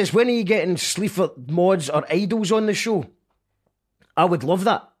McLaren says, when are you getting Sleaford Mods or Idols on the show? I would love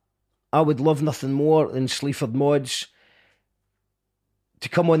that. I would love nothing more than Sleaford Mods to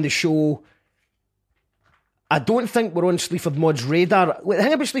come on the show. I don't think we're on Sleaford Mods' radar. The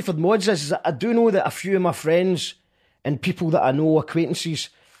thing about Sleaford Mods is I do know that a few of my friends and people that I know, acquaintances,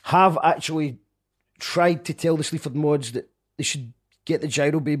 have actually tried to tell the Sleaford Mods that they should get the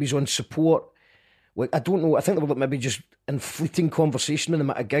Gyro Babies on support. Like, I don't know, I think they were maybe just in fleeting conversation with them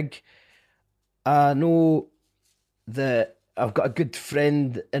at a gig. I know that I've got a good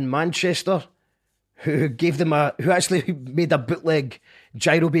friend in Manchester who gave them who actually made a bootleg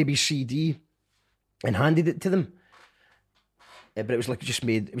Gyro Baby CD and handed it to them. But it was like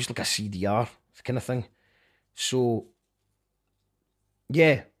it was like a CDR kind of thing. So,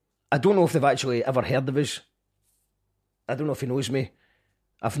 yeah, I don't know if they've actually ever heard of us. I don't know if he knows me.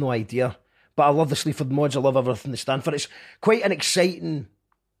 I've no idea. But I love the Sleaford Mods. I love everything they stand for. It's quite an exciting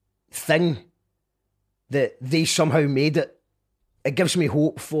thing that they somehow made it. It gives me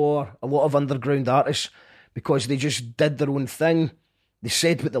hope for a lot of underground artists because they just did their own thing. They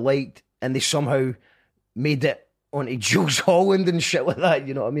said what they liked and they somehow made it onto Jules Holland and shit like that.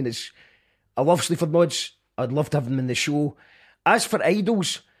 You know what I mean? I love Sleaford Mods. I'd love to have them in the show. As for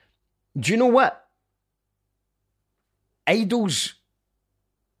Idols, do you know what? Idols,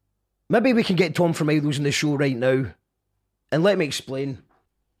 maybe we can get Tom from Idols in the show right now. And let me explain.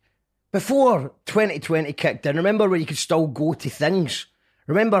 Before 2020 kicked in, remember where you could still go to things?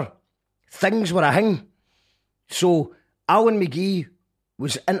 Remember, things were a thing. So Alan McGee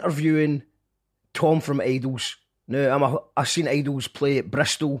was interviewing Tom from Idols. Now, I've seen Idols play at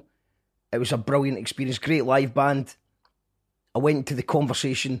Bristol. It was a brilliant experience, great live band. I went to the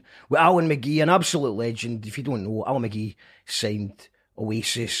conversation with Alan McGee, an absolute legend. If you don't know, Alan McGee signed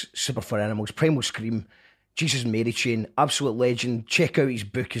Oasis, Super for Animals, Primal Scream, Jesus and Mary Chain, absolute legend. Check out his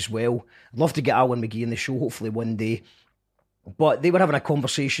book as well. I'd love to get Alan McGee in the show, hopefully one day. But they were having a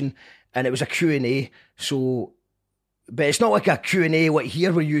conversation and it was a Q&A. So, but it's not like a Q&A like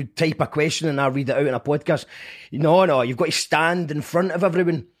here where you type a question and I read it out in a podcast. No, you've got to stand in front of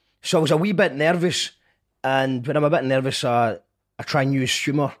everyone. So I was a wee bit nervous. And when I'm a bit nervous, I try and use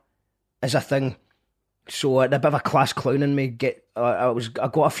humour as a thing. So I had a bit of a class clown in me. I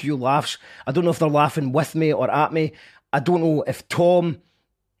got a few laughs. I don't know if they're laughing with me or at me. I don't know if Tom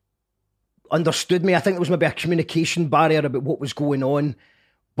understood me. I think there was maybe a communication barrier about what was going on.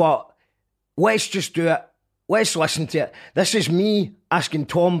 But let's just do it. Let's listen to it. This is me asking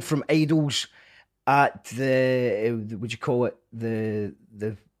Tom from Idols at the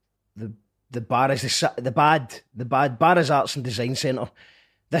Barras Arts and Design Centre.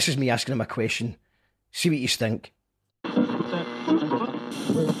 This is me asking him a question. See what you think.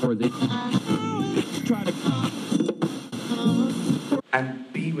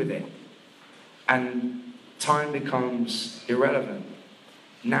 And be with it. And time becomes irrelevant.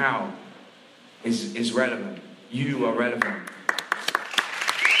 Now is relevant. You are relevant.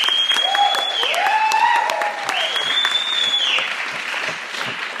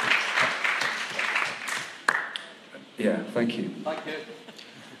 Yeah, thank you. Thank you.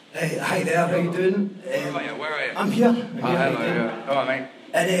 Hi there, how you doing? Where are you? I'm here. Hello, yeah. All right, mate.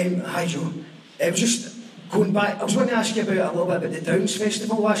 And hi Joe. I was just going back, I was going to ask you about a little bit about the Downs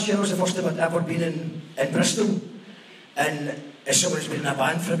Festival last year. It was the first time I'd ever been in Bristol. And as someone who's been in a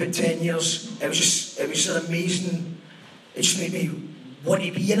band for about 10 years, it was an amazing, it just made me want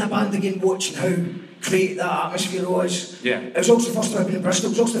to be in a band again, watching how great that atmosphere was. Yeah. It was also the first time I've been in Bristol.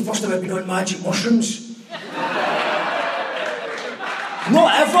 It was also the first time I've been on Magic Mushrooms.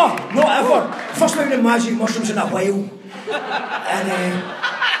 Not ever. First time I've been on Magic Mushrooms in a while.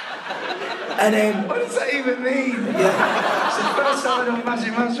 And what does that even mean? Yeah. It's the first time I've done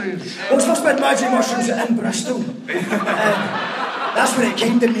Magic Mushrooms. Well, it's first been Magic Mushrooms in Bristol. That's what it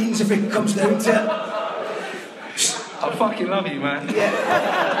kind of means if it comes down to it. I fucking love you, man.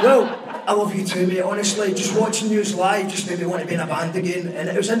 Yeah. Well, I love you too, mate. Honestly, just watching you live just made me want to be in a band again. And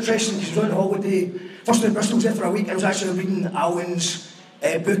it was interesting because I was on holiday. First time in Bristol, I was there for a week. I was actually reading Alan's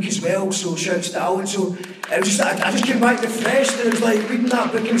book as well, so shouts to Alan. So it was just, I just came back refreshed, and it was like reading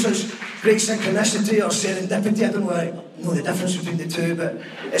that book, and it was great synchronicity or serendipity. I don't know the difference between the two, but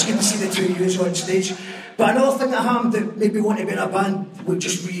it's good to see the two of you on stage. But another thing that happened that made me want to be in a band would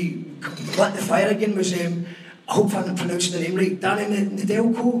just lit the fire again was, I hope I'm pronouncing the name right, Danny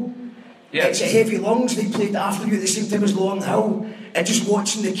Nedelko. Yeah. It's a Heavy Lungs. They played after you at the same time as Long Hill, and just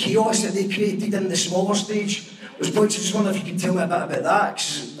watching the chaos that they created in the smaller stage was brilliant. So I just wonder if you could tell me a bit about that,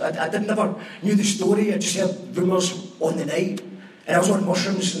 because I never knew the story. I just heard rumours on the night, and I was on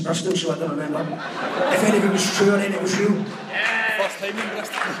mushrooms in Bristol, so I don't remember if any of it was true or any of it was real. First time in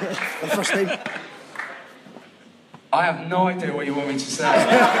Bristol. The first time. I have no idea what you want me to say.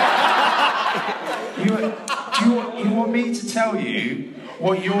 you want me to tell you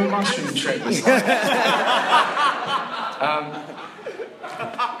what your mushroom trip was like?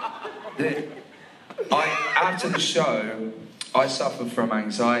 After the show, I suffered from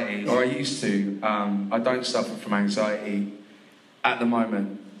anxiety, or I used to. I don't suffer from anxiety at the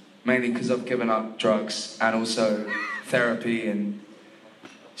moment, mainly because I've given up drugs and also therapy and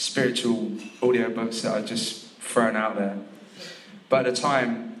spiritual audiobooks that I've just thrown out there. But at the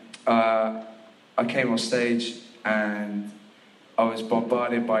time, I came on stage and I was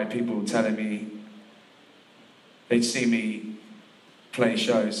bombarded by people telling me they'd see me play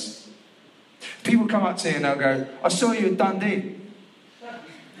shows. People come up to you and they'll go, I saw you at Dundee.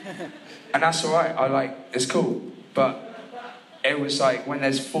 And that's all right, it's cool. But it was like when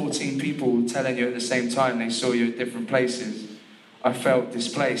there's 14 people telling you at the same time they saw you at different places, I felt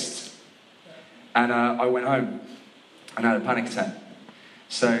displaced. And I went home and had a panic attack.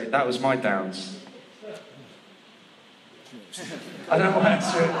 So that was my downs. I don't know what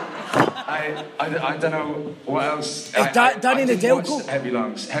else. I don't know what else. Danny Nedelko? Heavy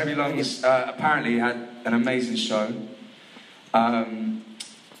Lungs. Heavy Lungs apparently had an amazing show. And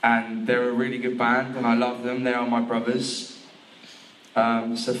they're a really good band, and I love them. They are my brothers.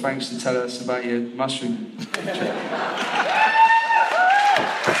 So thanks to tell us about your mushroom trip.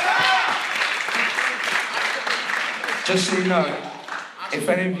 Just so you know, if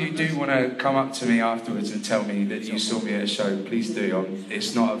any of you do want to come up to me afterwards and tell me that you saw me at a show, please do.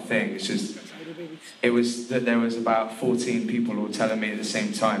 It's not a thing. It's just, it was that there was about 14 people all telling me at the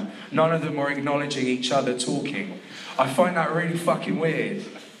same time. None of them were acknowledging each other talking. I find that really fucking weird.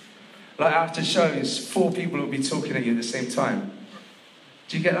 Like after shows, 4 people will be talking at you at the same time.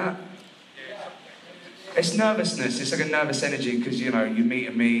 Do you get that? It's nervousness. It's like a nervous energy because, you know, you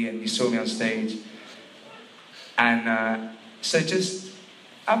meet me and you saw me on stage. And so just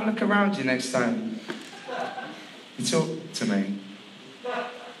have a look around you next time you talk to me.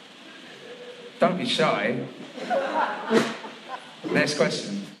 Don't be shy. Next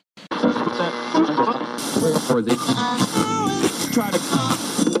question.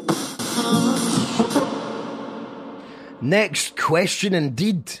 Next question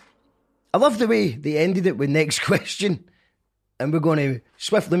indeed. I love the way they ended it with next question. And we're going to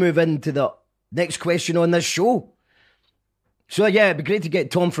swiftly move into the next question on this show. So yeah, it'd be great to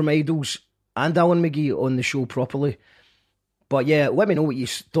get Tom from Idols and Alan McGee on the show properly. But yeah, let me know what you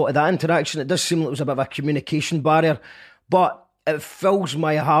thought of that interaction. It does seem like it was a bit of a communication barrier, but it fills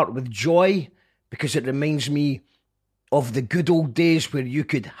my heart with joy because it reminds me of the good old days where you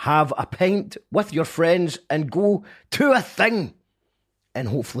could have a pint with your friends and go to a thing. And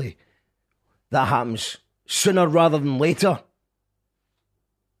hopefully that happens sooner rather than later.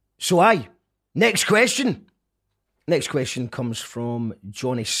 So aye, next question. Next question comes from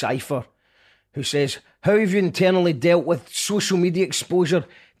Johnny Cypher, who says, how have you internally dealt with social media exposure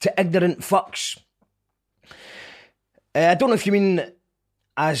to ignorant fucks? I don't know if you mean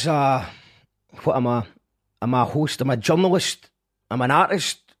as a... What am I? I'm a host, I'm a journalist, I'm an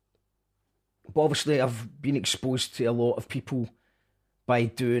artist. But obviously I've been exposed to a lot of people by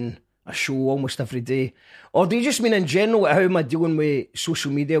doing a show almost every day. Or do you just mean in general, how am I dealing with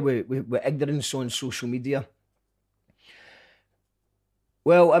social media, with ignorance on social media?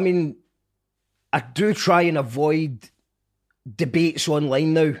 Well, I mean, I do try and avoid debates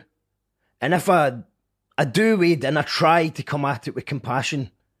online now. And if I do wade in, I try to come at it with compassion.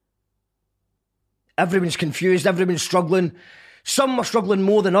 Everyone's confused, everyone's struggling. Some are struggling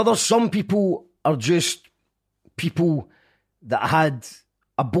more than others. Some people are just people that had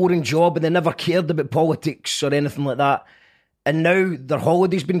a boring job and they never cared about politics or anything like that. And now their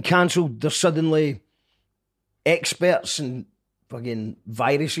holiday's been cancelled. They're suddenly experts in fucking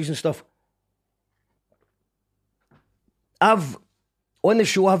viruses and stuff. On the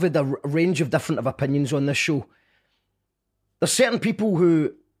show, I've had a range of different opinions on this show. There's certain people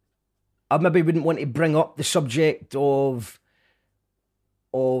who I maybe wouldn't want to bring up the subject of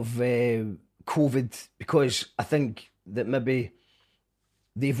COVID because I think that maybe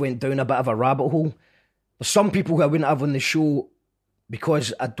they've went down a bit of a rabbit hole. There's some people who I wouldn't have on the show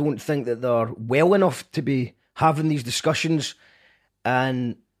because I don't think that they're well enough to be having these discussions.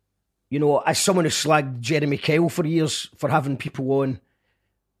 And, you know, as someone who slagged Jeremy Kyle for years for having people on,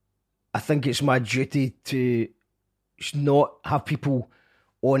 I think it's my duty to not have people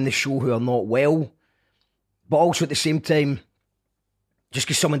on the show who are not well. But also at the same time, just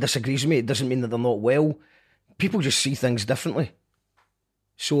because someone disagrees with me, it doesn't mean that they're not well. People just see things differently.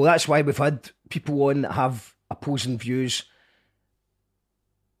 So that's why we've had people on that have opposing views.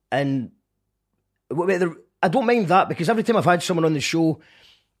 And I don't mind that, because every time I've had someone on the show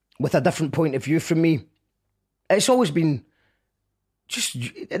with a different point of view from me, it's always been just,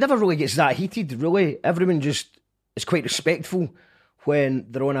 it never really gets that heated, really. Everyone just is quite respectful when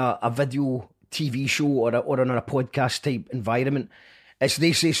they're on a video TV show or on a podcast type environment. It's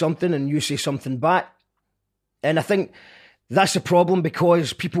they say something and you say something back. And I think that's the problem,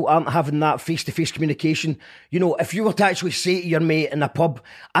 because people aren't having that face-to-face communication. You know, if you were to actually say to your mate in a pub,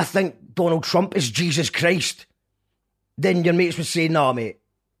 I think Donald Trump is Jesus Christ, then your mates would say, nah, mate,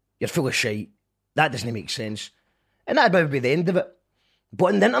 you're full of shite. That doesn't make sense. And that'd probably be the end of it.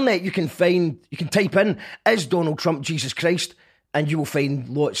 But on the internet, you can type in, is Donald Trump Jesus Christ? And you will find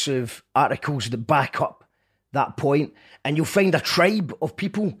lots of articles that back up that point. And you'll find a tribe of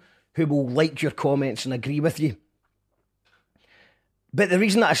people who will like your comments and agree with you. But the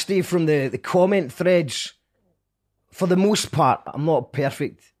reason that I stay from the comment threads, for the most part, I'm not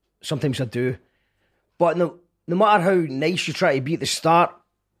perfect. Sometimes I do. But no matter how nice you try to be at the start,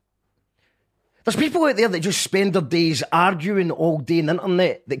 there's people out there that just spend their days arguing all day on the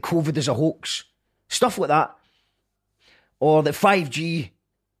internet that COVID is a hoax. Stuff like that. Or that 5G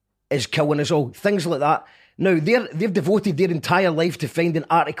is killing us all. Things like that. Now, they've devoted their entire life to finding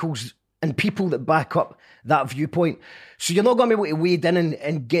articles and people that back up that viewpoint. So you're not going to be able to wade in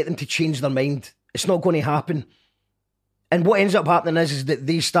and get them to change their mind. It's not going to happen. And what ends up happening is that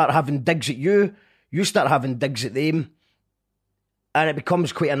they start having digs at you. You start having digs at them. And it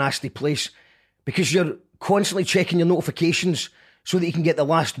becomes quite a nasty place, because you're constantly checking your notifications so that you can get the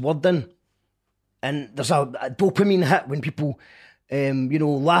last word in. And there's a dopamine hit when people,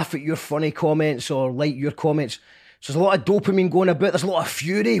 laugh at your funny comments or like your comments. So there's a lot of dopamine going about. There's a lot of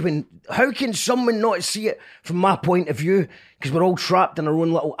fury when, how can someone not see it from my point of view? Because we're all trapped in our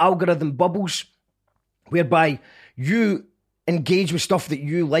own little algorithm bubbles, whereby you engage with stuff that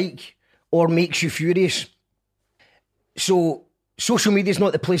you like or makes you furious. So social media is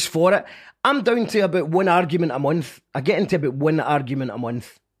not the place for it. I'm down to about one argument a month. I get into about one argument a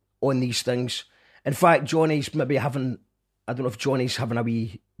month on these things. In fact, Johnny's maybe having, I don't know if Johnny's having a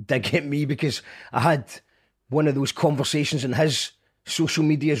wee dig at me, because I had one of those conversations in his social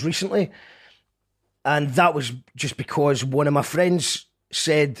medias recently. And that was just because one of my friends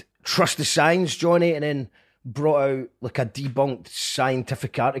said, trust the science, Johnny, and then brought out like a debunked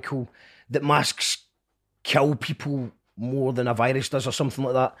scientific article that masks kill people more than a virus does or something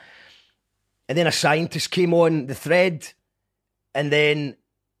like that. And then a scientist came on the thread, and then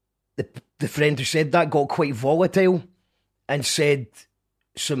the friend who said that got quite volatile and said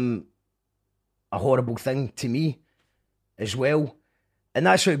a horrible thing to me as well. And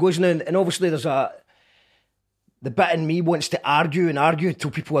that's how it goes now. And obviously there's the bit in me wants to argue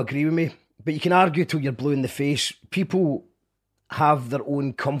till people agree with me. But you can argue till you're blue in the face. People have their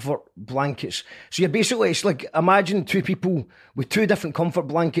own comfort blankets. So you're basically, it's like, imagine two people with two different comfort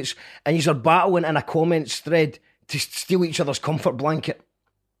blankets, and you're battling in a comments thread to steal each other's comfort blanket.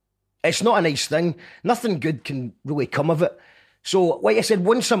 It's not a nice thing. Nothing good can really come of it. So, like I said,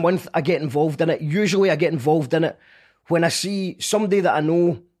 once a month I get involved in it. Usually I get involved in it when I see somebody that I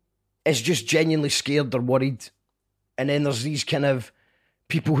know is just genuinely scared or worried. And then there's these kind of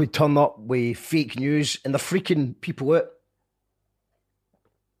people who turn up with fake news and they're freaking people out.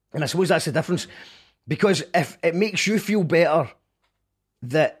 And I suppose that's the difference. Because if it makes you feel better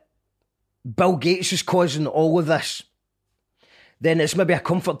that Bill Gates is causing all of this, then it's maybe a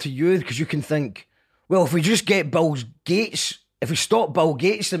comfort to you, because you can think, well, if we just get Bill Gates, if we stop Bill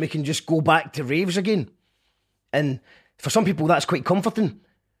Gates, then we can just go back to raves again. And for some people, that's quite comforting.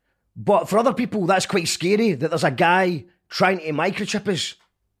 But for other people, that's quite scary, that there's a guy trying to microchip us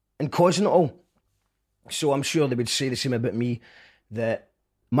and causing it all. So I'm sure they would say the same about me, that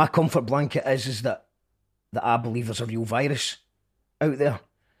my comfort blanket is that I believe there's a real virus out there.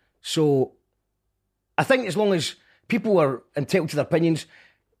 So I think as long as people are entitled to their opinions,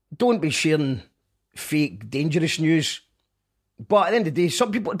 don't be sharing fake, dangerous news. But at the end of the day,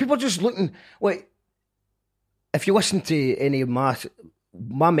 some people are just looking, like, if you listen to any of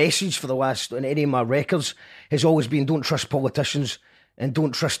my message for the last, and any of my records has always been, don't trust politicians and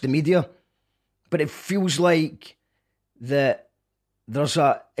don't trust the media. But it feels like that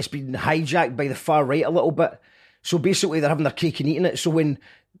it's been hijacked by the far right a little bit. So basically they're having their cake and eating it. So when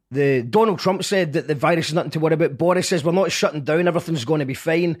the Donald Trump said that the virus is nothing to worry about, Boris says we're not shutting down, everything's going to be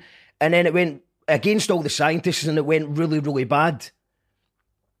fine. And then it went against all the scientists and it went really, really bad.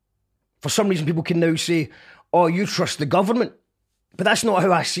 For some reason, people can now say, oh, you trust the government. But that's not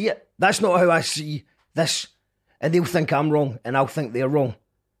how I see it. That's not how I see this. And they'll think I'm wrong and I'll think they're wrong.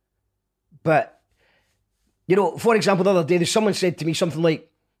 But, for example, the other day, someone said to me something like,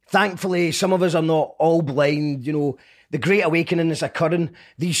 Thankfully, some of us are not all blind. You know, the Great Awakening is occurring.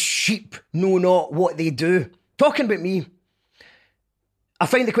 These sheep know not what they do. Talking about me, I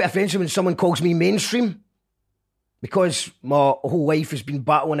find it quite offensive when someone calls me mainstream, because my whole life has been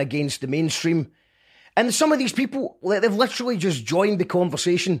battling against the mainstream. And some of these people, they've literally just joined the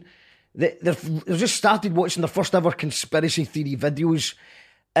conversation. They've just started watching their first ever conspiracy theory videos.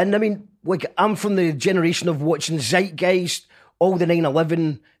 And I mean, like, I'm from the generation of watching Zeitgeist, all the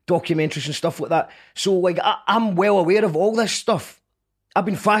 9/11 documentaries and stuff like that. So, like, I'm well aware of all this stuff. I've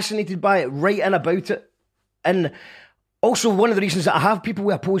been fascinated by it, writing about it. And also, one of the reasons that I have people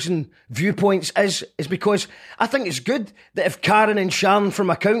with opposing viewpoints is because I think it's good that if Karen and Sharon from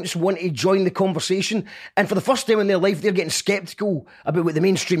Accounts want to join the conversation, and for the first time in their life they're getting sceptical about what the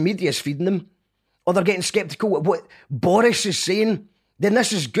mainstream media is feeding them, or they're getting sceptical at what Boris is saying, then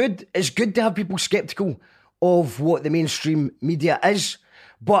this is good. It's good to have people sceptical of what the mainstream media is.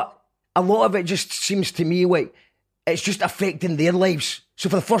 But a lot of it just seems to me like it's just affecting their lives. So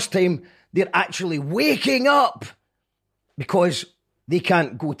for the first time, they're actually waking up, because they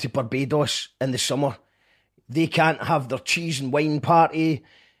can't go to Barbados in the summer. They can't have their cheese and wine party.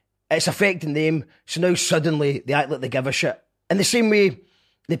 It's affecting them. So now suddenly they act like they give a shit. In the same way,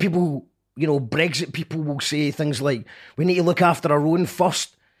 the people, you know, Brexit people will say things like, we need to look after our own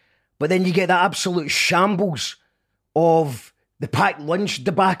first. But then you get that absolute shambles of the packed lunch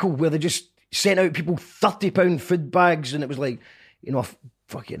debacle where they just sent out people £30 food bags, and it was like, you know, a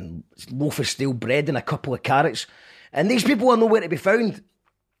fucking loaf of stale bread and a couple of carrots. And these people are nowhere to be found.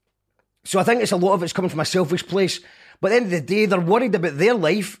 So I think a lot of it's coming from a selfish place. But at the end of the day, they're worried about their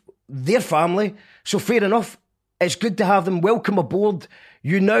life, their family. So fair enough. It's good to have them. Welcome aboard.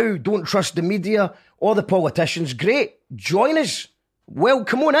 You now don't trust the media or the politicians. Great. Join us. Well,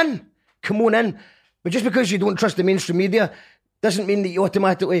 come on in. Come on in. But just because you don't trust the mainstream media doesn't mean that you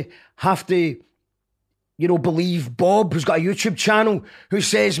automatically have to, you know, believe Bob, who's got a YouTube channel, who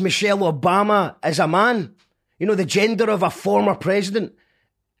says Michelle Obama is a man. You know, the gender of a former president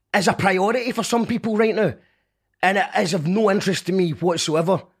is a priority for some people right now. And it is of no interest to me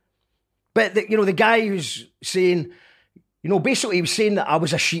whatsoever. But, the guy who's saying, you know, basically he was saying that I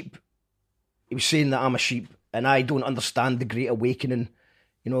was a sheep. He was saying that I'm a sheep and I don't understand the Great Awakening.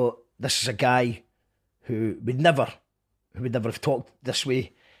 You know, this is a guy who would never have talked this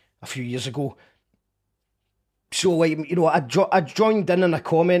way a few years ago. So, like, you know, I joined in on a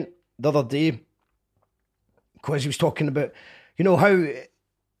comment the other day because he was talking about, you know,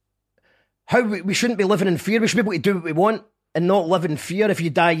 how we shouldn't be living in fear. We should be able to do what we want and not live in fear. If you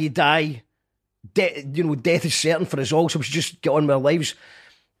die, you die. Death is certain for us all, so we should just get on with our lives.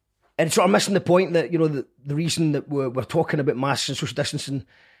 And it's sort of missing the point that, you know, the reason that we're talking about masks and social distancing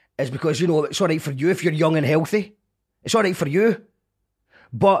is because, you know, it's all right for you if you're young and healthy. It's all right for you.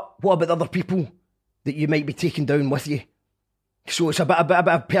 But what about the other people that you might be taking down with you? So it's a bit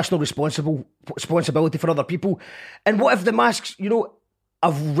of personal responsibility for other people. And what if the masks, you know,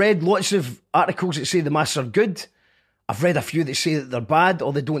 I've read lots of articles that say the masks are good. I've read a few that say that they're bad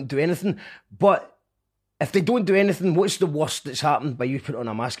or they don't do anything. But if they don't do anything, what's the worst that's happened by you putting on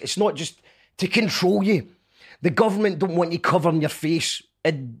a mask? It's not just to control you. The government don't want you covering your face.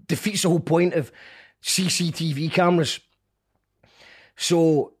 It defeats the whole point of CCTV cameras.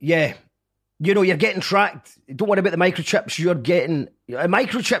 So, yeah, you know, you're getting tracked. Don't worry about the microchips you're getting.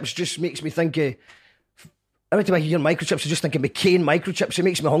 Microchips just makes me think of, every time I hear microchips, I just think of McCain microchips. It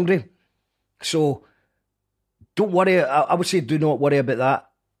makes me hungry. So, don't worry. I would say do not worry about that.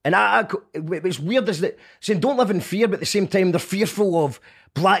 And it's weird, isn't it? Saying don't live in fear, but at the same time, they're fearful of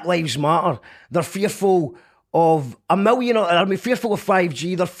Black Lives Matter. They're fearful of fearful of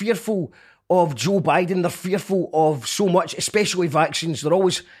 5G. They're fearful of Joe Biden. They're fearful of so much, especially vaccines. They're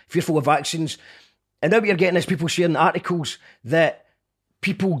always fearful of vaccines. And now what you're getting is people sharing articles that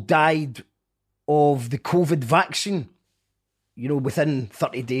people died of the COVID vaccine, you know, within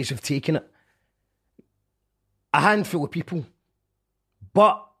 30 days of taking it. A handful of people.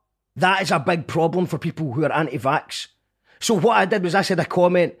 But that is a big problem for people who are anti-vax. So what I did was I said a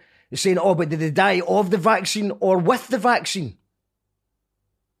comment saying, oh, but did they die of the vaccine or with the vaccine?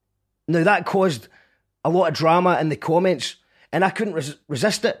 Now, that caused a lot of drama in the comments, and I couldn't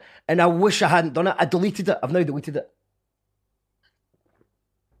resist it, and I wish I hadn't done it. I deleted it. I've now deleted it.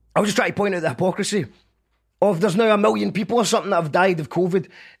 I was just trying to point out the hypocrisy of there's now 1 million people or something that have died of COVID,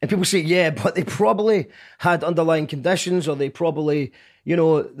 and people say, yeah, but they probably had underlying conditions, or they probably, you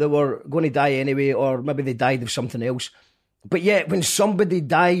know, they were going to die anyway, or maybe they died of something else. But yet, when somebody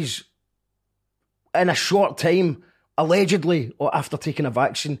dies in a short time, allegedly, or after taking a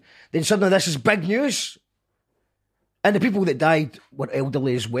vaccine, then suddenly this is big news. And the people that died were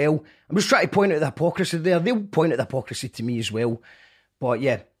elderly as well. I'm just trying to point out the hypocrisy there. They'll point out the hypocrisy to me as well. But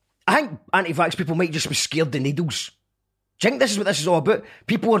yeah, I think anti-vax people might just be scared of needles. Do you think this is what this is all about?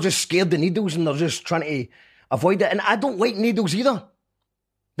 People are just scared of needles and they're just trying to avoid it. And I don't like needles either.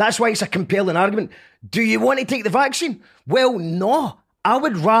 That's why it's a compelling argument. Do you want to take the vaccine? Well, no. I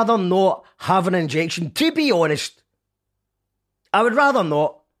would rather not have an injection, to be honest. I would rather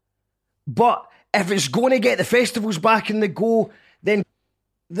not. But if it's going to get the festivals back in the go,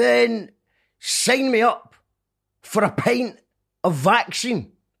 then sign me up for a pint of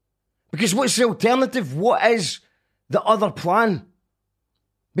vaccine. Because what's the alternative? What is the other plan?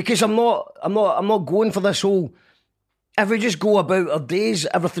 Because I'm not going for this whole, if we just go about our days,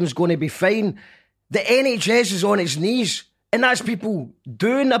 everything's going to be fine. The NHS is on its knees, and that's people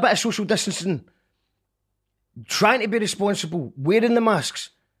doing a bit of social distancing, trying to be responsible, wearing the masks.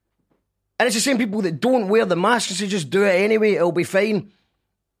 And it's the same people that don't wear the masks and just do it anyway, it'll be fine.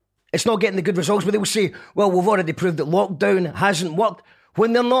 It's not getting the good results, but they will say, well, we've already proved that lockdown hasn't worked.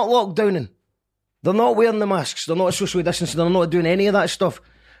 When they're not lockdowning, they're not wearing the masks, they're not socially distancing, they're not doing any of that stuff.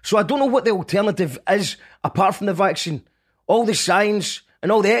 So I don't know what the alternative is apart from the vaccine. All the science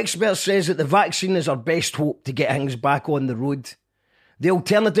and all the experts says that the vaccine is our best hope to get things back on the road. The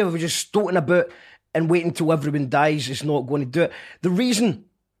alternative of just stoating about and waiting until everyone dies is not going to do it. The reason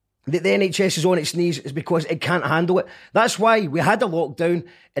that the NHS is on its knees is because it can't handle it. That's why we had a lockdown,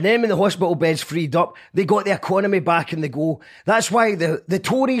 and then when the hospital beds freed up, they got the economy back in the go. That's why the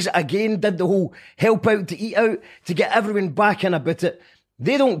Tories again did the whole help out to eat out to get everyone back in about it.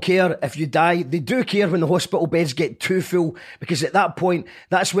 They don't care if you die. They do care when the hospital beds get too full, because at that point,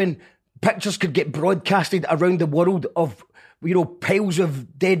 that's when pictures could get broadcasted around the world of, you know, piles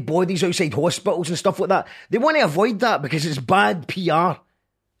of dead bodies outside hospitals and stuff like that. They want to avoid that because it's bad PR.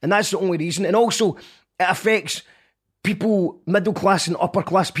 And that's the only reason. And also, it affects people, middle class and upper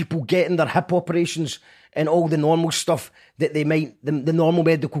class people getting their hip operations and all the normal stuff that they might, the normal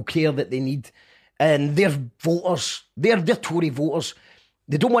medical care that they need. And they're voters. They're Tory voters.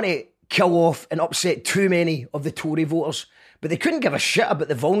 They don't want to kill off and upset too many of the Tory voters. But they couldn't give a shit about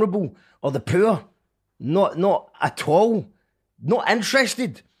the vulnerable or the poor. Not at all. Not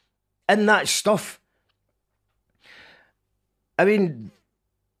interested in that stuff. I mean,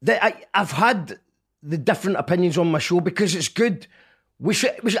 I've had the different opinions on my show because it's good.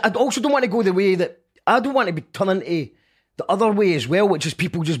 I also don't want to go the way that, I don't want to be turning to the other way as well, which is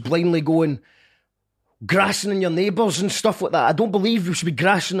people just blindly going, grassing on your neighbours and stuff like that. I don't believe we should be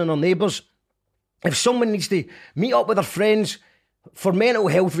grassing on our neighbours. If someone needs to meet up with their friends for mental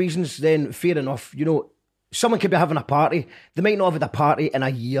health reasons, then fair enough. You know, someone could be having a party. They might not have had a party in a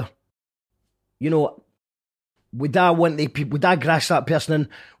year. You know, would I grass that person in?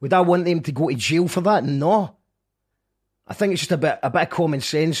 Would I want them to go to jail for that? No. I think it's just a bit of common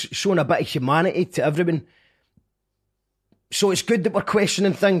sense, showing a bit of humanity to everyone. So it's good that we're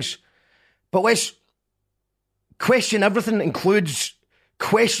questioning things. But let's question everything, includes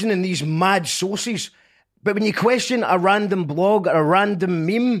questioning these mad sources. But when you question a random blog or a random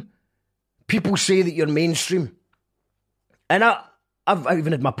meme, people say that you're mainstream. And I've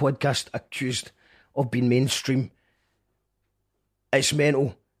even had my podcast accused of being mainstream. It's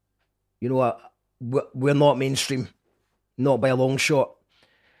mental. You know, we're not mainstream. Not by a long shot.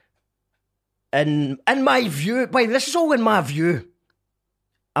 And in my view, this is all in my view.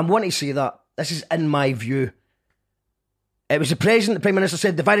 I want to say that. This is in my view. It was the President, the Prime Minister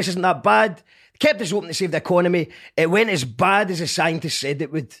said the virus isn't that bad. They kept us open to save the economy. It went as bad as the scientists said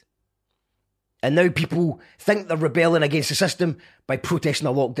it would. And now people think they're rebelling against the system by protesting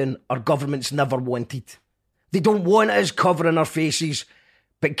a lockdown our governments never wanted. They don't want us covering our faces,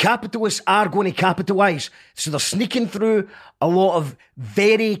 but capitalists are going to capitalise. So they're sneaking through a lot of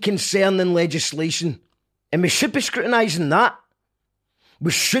very concerning legislation. And we should be scrutinising that.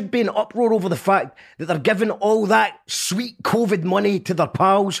 We should be in uproar over the fact that they're giving all that sweet COVID money to their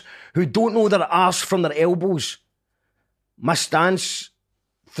pals who don't know their arse from their elbows. My stance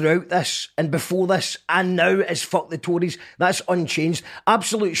throughout this and before this and now is fuck the Tories. That's unchanged.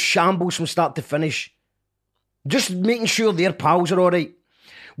 Absolute shambles from start to finish. Just making sure their pals are alright.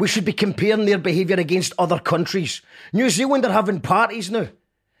 We should be comparing their behaviour against other countries. New Zealand are having parties now.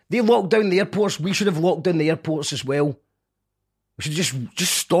 They locked down the airports. We should have locked down the airports as well. We should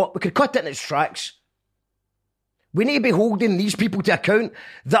just stop. We could cut it in its tracks. We need to be holding these people to account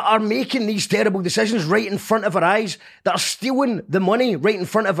that are making these terrible decisions right in front of our eyes, that are stealing the money right in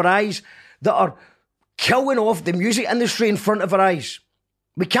front of our eyes, that are killing off the music industry in front of our eyes.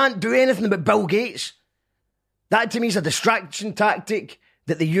 We can't do anything about Bill Gates. That to me is a distraction tactic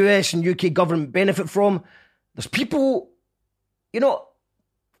that the US and UK government benefit from. There's people,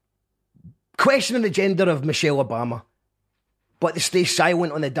 questioning the gender of Michelle Obama, but they stay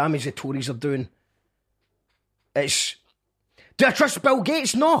silent on the damage the Tories are doing. Do I trust Bill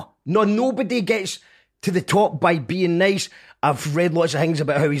Gates? No. No, nobody gets to the top by being nice. I've read lots of things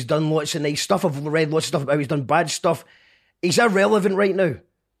about how he's done lots of nice stuff. I've read lots of stuff about how he's done bad stuff. He's irrelevant right now.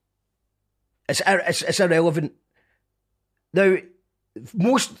 It's irrelevant. Now,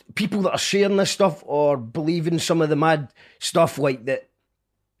 most people that are sharing this stuff or believing some of the mad stuff like that,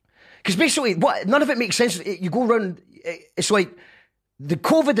 because basically, none of it makes sense. You go around, it's like the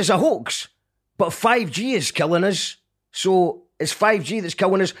COVID is a hoax, but 5G is killing us. So it's 5G that's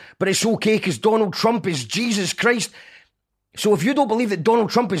killing us, but it's okay because Donald Trump is Jesus Christ. So if you don't believe that Donald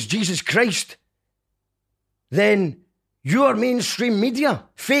Trump is Jesus Christ, then you're mainstream media,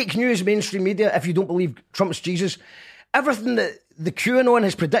 fake news mainstream media, if you don't believe Trump's Jesus. Everything that the QAnon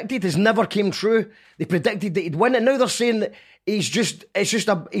has predicted has never came true. They predicted that he'd win, and now they're saying that he's just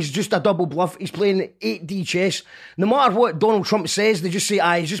a double bluff. He's playing 8D chess. No matter what Donald Trump says, they just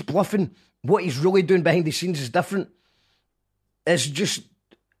say, he's just bluffing. What he's really doing behind the scenes is different. It's just,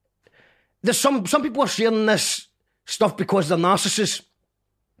 there's some people are sharing this stuff because they're narcissists.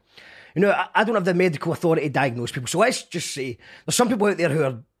 I don't have the medical authority to diagnose people, so let's just say there's some people out there who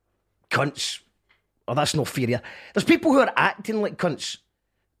are cunts. Oh, that's not fair. Yeah. There's people who are acting like cunts.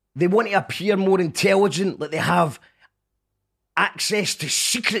 They want to appear more intelligent, like they have access to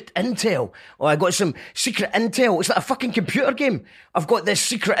secret intel. Oh, I got some secret intel. It's like a fucking computer game. I've got this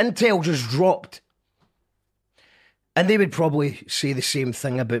secret intel just dropped. And they would probably say the same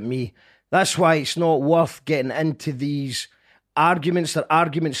thing about me. That's why it's not worth getting into these arguments. They're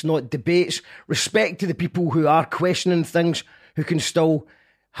arguments, not debates. Respect to the people who are questioning things, who can still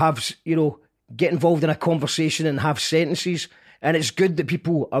have, get involved in a conversation and have sentences. And it's good that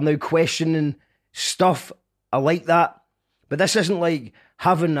people are now questioning stuff. I like that. But this isn't like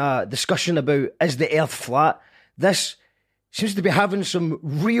having a discussion about, is the earth flat? This seems to be having some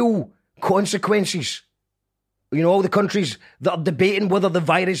real consequences. All the countries that are debating whether the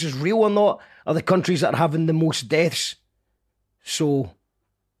virus is real or not are the countries that are having the most deaths. So,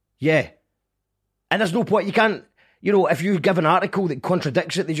 yeah. And there's no point, you can't, if you give an article that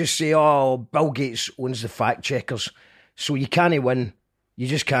contradicts it, they just say, Bill Gates owns the fact checkers. So you can't win. You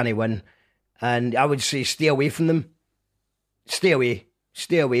just can't win. And I would say stay away from them. Stay away.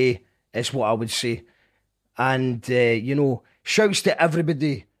 Stay away is what I would say. And, shouts to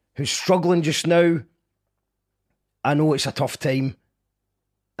everybody who's struggling just now. I know it's a tough time.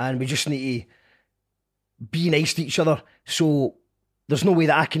 And we just need to be nice to each other. So there's no way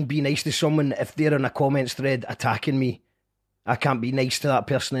that I can be nice to someone if they're in a comments thread attacking me. I can't be nice to that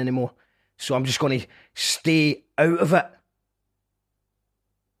person anymore. So I'm just going to stay out of it.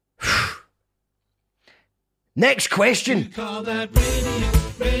 Next question. You call that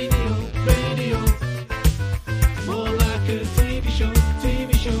radio. More like a TV show.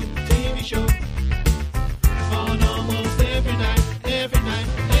 On almost every night.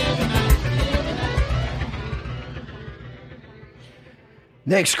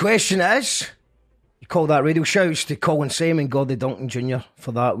 Next question is, you call that radio. Shouts to Colin Simon, Gordie Duncan Jr.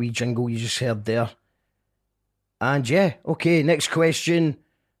 for that wee jingle you just heard there. And yeah, okay, next question.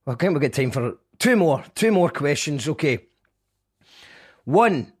 I think we've got time for two more questions. Okay.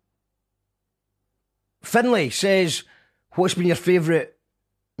 One, Finlay says, what's been your favourite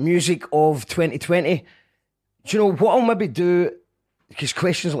music of 2020? Do you know what I'll maybe do? Because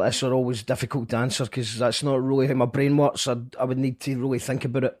questions like this are always difficult to answer because that's not really how my brain works. I would need to really think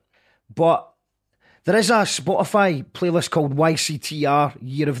about it. But there is a Spotify playlist called YCTR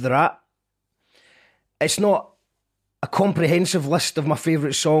Year of the Rat. It's not a comprehensive list of my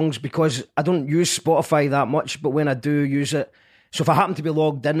favourite songs because I don't use Spotify that much, but when I do use it, so if I happen to be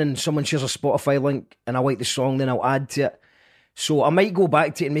logged in and someone shares a Spotify link and I like the song, then I'll add to it. So I might go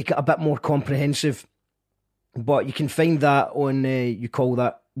back to it and make it a bit more comprehensive. But you can find that on, you call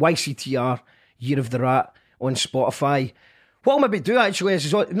that YCTR Year of the Rat on Spotify. What I'll maybe do actually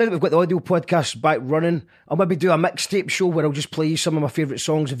is now that we've got the audio podcast back running, I'll maybe do a mixtape show where I'll just play some of my favourite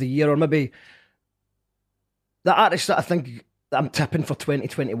songs of the year, or maybe the artists that I think that I'm tipping for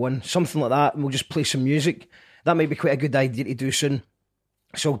 2021, something like that, and we'll just play some music. That might be quite a good idea to do soon.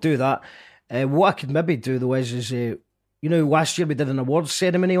 So I'll do that. What I could maybe do though is last year we did an awards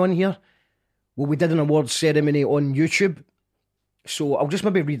ceremony on here. Well, we did an awards ceremony on YouTube. So I'll just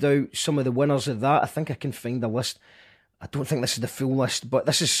maybe read out some of the winners of that. I think I can find a list. I don't think this is the full list, but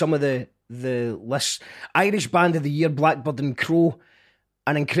this is some of the lists. Irish Band of the Year, Blackbird and Crow.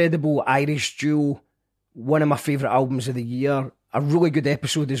 An incredible Irish duo. One of my favourite albums of the year. a really good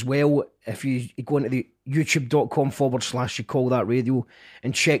episode as well. If you go into the youtube.com/You Call That Radio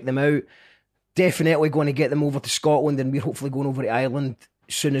and check them out. Definitely going to get them over to Scotland, and we're hopefully going over to Ireland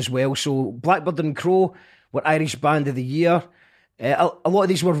soon as well. So Blackbird and Crow were Irish Band of the Year. A lot of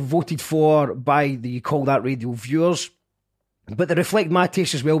these were voted for by the You Call That Radio viewers, but they reflect my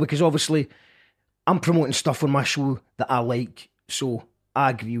taste as well, because obviously I'm promoting stuff on my show that I like, so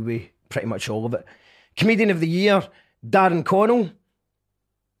I agree with pretty much all of it. Comedian of the Year, Darren Connell,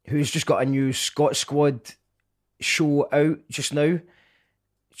 who's just got a new Scott Squad show out just now.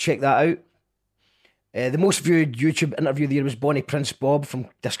 Check that out. The most viewed YouTube interview of the year was Bonnie Prince Bob from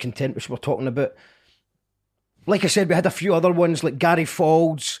Discontent, which we're talking about. Like I said, we had a few other ones like Gary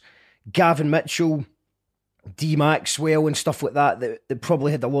Falls, Gavin Mitchell, D Maxwell and stuff like that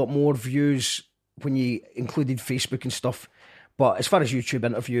probably had a lot more views when you included Facebook and stuff. But as far as YouTube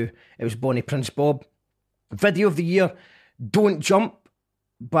interview, it was Bonnie Prince Bob. Video of the Year, Don't Jump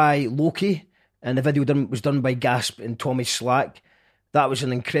by Loki, and the video was done by Gasp and Tommy Slack. That was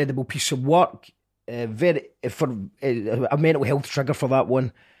an incredible piece of work. A mental health trigger for that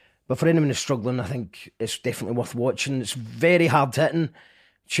one. But for anyone who's struggling, I think it's definitely worth watching. It's very hard hitting.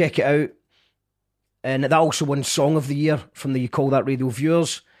 Check it out. And that also won Song of the Year from the You Call That Radio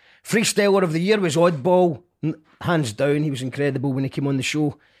viewers. Freestyler of the Year was Oddball. Hands down, he was incredible when he came on the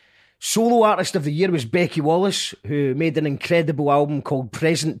show. Solo Artist of the Year was Becky Wallace, who made an incredible album called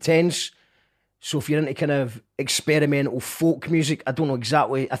Present Tense. So if you're into kind of experimental folk music, I don't know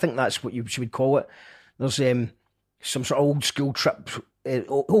exactly, I think that's what you would call it. There's some sort of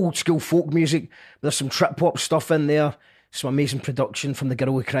old school folk music. There's some trip hop stuff in there. Some amazing production from the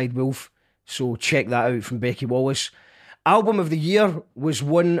Girl Who Cried Wolf. So check that out from Becky Wallace. Album of the Year was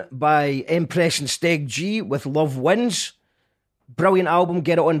won by Empress and Steg G with Love Wins. Brilliant album,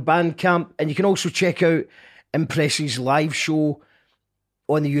 get it on Bandcamp. And you can also check out Empress's live show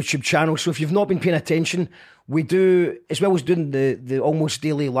on the YouTube channel. So if you've not been paying attention, we do, as well as doing the almost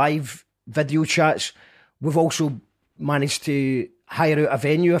daily live video chats, we've also managed to hire out a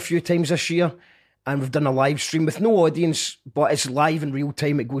venue a few times this year, and we've done a live stream with no audience, but it's live in real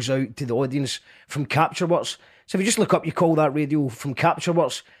time. It goes out to the audience from Captureworks. So if you just look up You Call That Radio from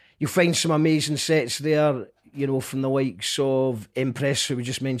Captureworks, you'll find some amazing sets there, you know, from the likes of Empress, who we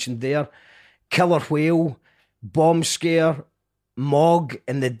just mentioned there, Killer Whale, Bomb Scare, Mog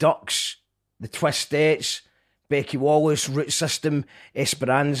and the Ducks, the Twistettes, Becky Wallace, Root System,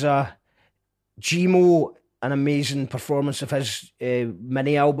 Esperanza, Gmo, an amazing performance of his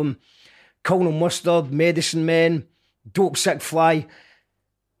mini album, Colonel Mustard, Medicine Men, Dope Sick Fly.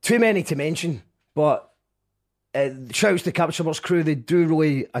 Too many to mention, but shout out to the Captureworks crew. They do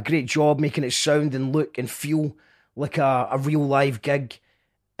really a great job making it sound and look and feel like a real live gig.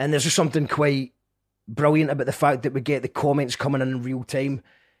 And there's just something quite brilliant about the fact that we get the comments coming in real time.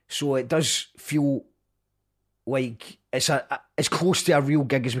 So it does feel like it's as close to a real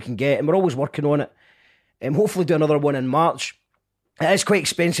gig as we can get, and we're always working on it. Hopefully do another one in March. It is quite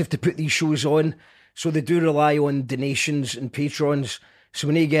expensive to put these shows on, so they do rely on donations and patrons. So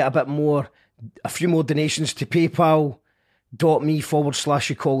we need to get a few more donations to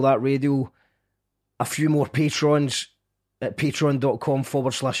paypal.me/You Call That Radio. A few more patrons at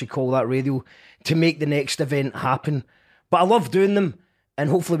patreon.com/You Call That Radio to make the next event happen. But I love doing them, and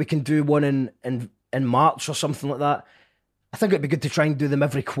hopefully we can do one in March or something like that. I think it'd be good to try and do them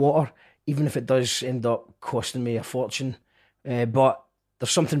every quarter, even if it does end up costing me a fortune. But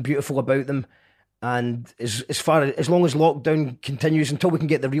there's something beautiful about them, and as long as lockdown continues until we can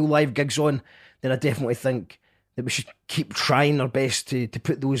get the real live gigs on, then I definitely think that we should keep trying our best to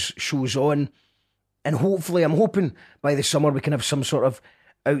put those shows on. And hopefully, I'm hoping by the summer we can have some sort of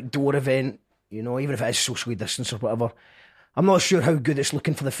outdoor event, you know, even if it is socially distanced or whatever. I'm not sure how good it's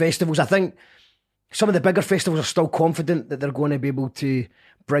looking for the festivals. I think some of the bigger festivals are still confident that they're going to be able to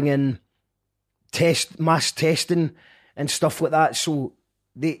bring in mass testing and stuff like that. So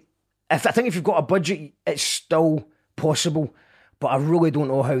I think if you've got a budget, it's still possible. But I really don't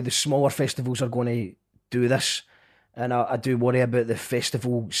know how the smaller festivals are going to do this. And I do worry about the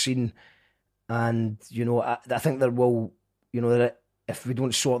festival scene. And, you know, I think there will, you know, that if we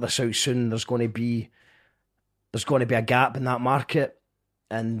don't sort this out soon, there's going to be a gap in that market.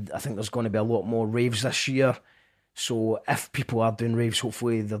 And I think there's going to be a lot more raves this year. So if people are doing raves,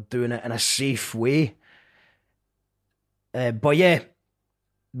 hopefully they're doing it in a safe way. But yeah,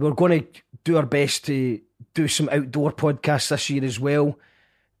 we're going to do our best to do some outdoor podcasts this year as well.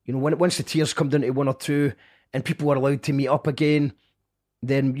 You know, once the tiers come down to 1 or 2 and people are allowed to meet up again,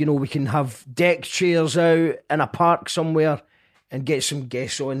 then, you know, we can have deck chairs out in a park somewhere and get some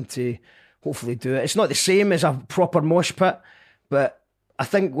guests on to hopefully do it. It's not the same as a proper mosh pit, But I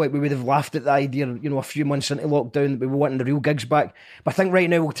think like we would have laughed at the idea, you know, a few months into lockdown that we were wanting the real gigs back. But I think right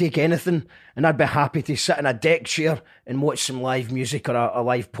now we'll take anything, and I'd be happy to sit in a deck chair and watch some live music or a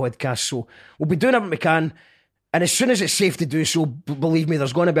live podcast. So we'll be doing everything we can. And as soon as it's safe to do so, believe me,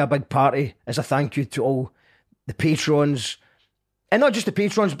 there's going to be a big party as a thank you to all the patrons. And not just the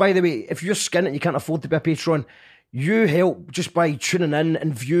patrons, by the way. If you're skinning and you can't afford to be a patron, you help just by tuning in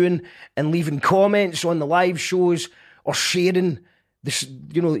and viewing and leaving comments on the live shows or sharing this,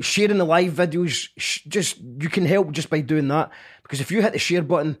 you know, sharing the live videos. Just you can help just by doing that, because if you hit the share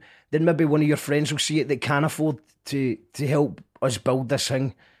button, then maybe one of your friends will see it that can afford to help us build this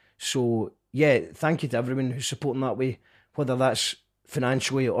thing. So yeah, thank you to everyone who's supporting that way, whether that's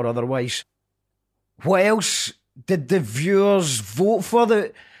financially or otherwise. What else did the viewers vote for?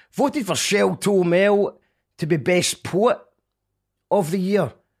 They voted for Shelto Mel to be Best Poet of the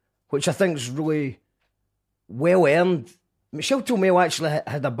Year, which I think is really well earned. Shelto Mel actually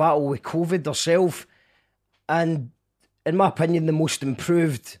had a battle with COVID herself, and in my opinion, the most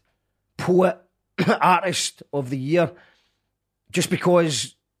improved poet artist of the year, just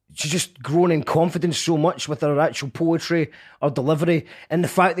because she's just grown in confidence so much with her actual poetry or delivery, and the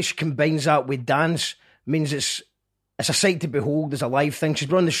fact that she combines that with dance means it's a sight to behold as a live thing. She's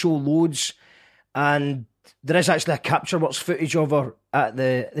been on the show loads, and there is actually a Capture Works footage of her at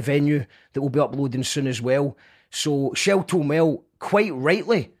the venue that we'll be uploading soon as well. So Shelto Mel, quite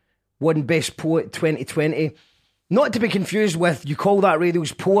rightly, won Best Poet 2020. Not to be confused with You Call That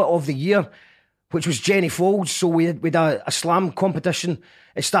Radio's Poet of the Year, which was Jenny Folds. So we had a slam competition.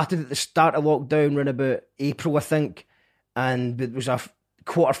 It started at the start of lockdown around about April, I think. And it was a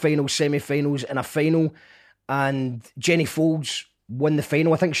quarter-finals, semi-finals and a final. And Jenny Folds won the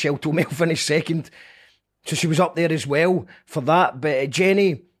final. I think Shelto Mel finished second. So she was up there as well for that. But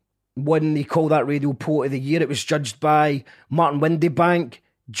Jenny won the Call That Radio Poet of the Year. It was judged by Martin Windybank,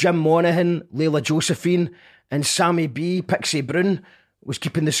 Jim Monaghan, Layla Josephine, and Sammy B. Pixie Brun was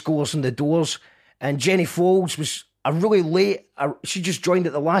keeping the scores on the doors. And Jenny Folds was a really late, she just joined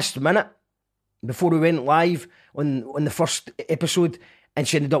at the last minute before we went live on the first episode, and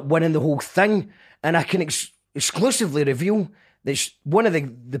she ended up winning the whole thing. And I can exclusively reveal that one of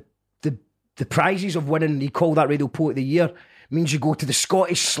the prizes of winning the Call That Radio Poet of the Year means you go to the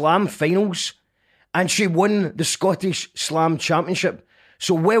Scottish Slam finals, and she won the Scottish Slam Championship.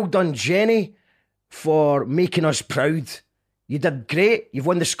 So well done, Jenny, for making us proud. You did great. You've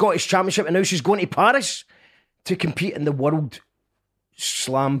won the Scottish Championship, and now she's going to Paris to compete in the World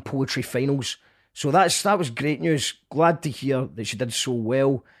Slam Poetry Finals. So that was great news. Glad to hear that she did so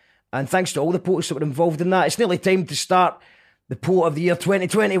well. And thanks to all the poets that were involved in that. It's nearly time to start the Poet of the Year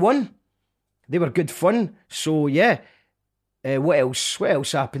 2021. They were good fun. So yeah. What else? What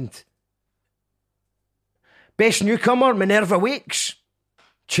else happened? Best Newcomer, Minerva Wakes.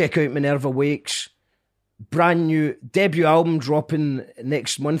 Check out Minerva Wakes. Brand new debut album dropping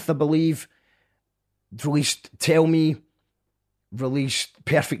next month, I believe. Released Tell Me. Released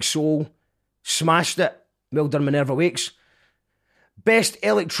Perfect Soul. Smashed it. Well done, Minerva Wakes. Best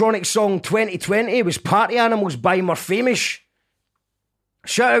Electronic Song 2020 was Party Animals by Murphamish.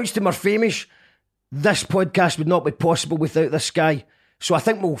 Shout outs to Murphamish. This podcast would not be possible without this guy. So I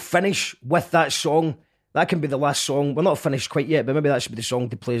think we'll finish with that song. That can be the last song. We're not finished quite yet, but maybe that should be the song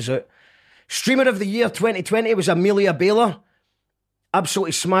to play us out. Streamer of the Year 2020 was Amelia Baylor.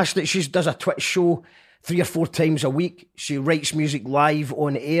 Absolutely smashed it. She does a Twitch show 3 or 4 times a week. She writes music live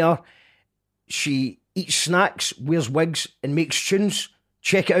on air. She eats snacks, wears wigs, and makes tunes.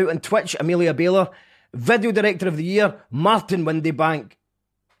 Check it out on Twitch, Amelia Baylor. Video Director of the Year, Martin Windybank.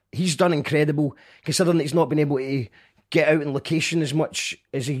 He's done incredible, considering that he's not been able to get out in location as much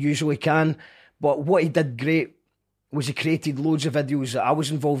as he usually can. But what he did great was he created loads of videos that I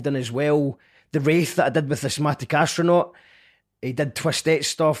was involved in as well. The Wraith that I did with the Asthmatic Astronaut. He did Twistette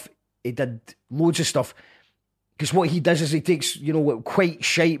stuff. He did loads of stuff. Because what he does is he takes, quite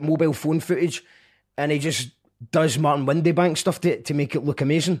shite mobile phone footage and he just does Martin Windybank stuff to make it look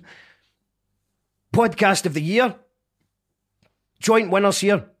amazing. Podcast of the Year. Joint winners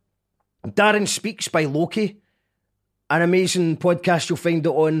here. Darren Speaks by Loki. An amazing podcast. You'll find it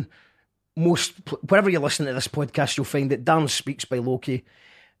on wherever you're listening to this podcast, you'll find it. Darren Speaks by Loki.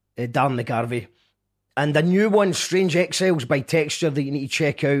 Darren McGarvey. And a new one, Strange Exiles by Texture, that you need to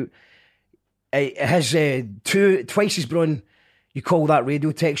check out. It has twice he's been on You Call That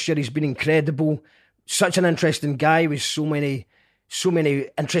Radio Texture. He's been incredible. Such an interesting guy with so many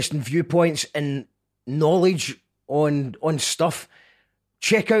interesting viewpoints and knowledge on stuff.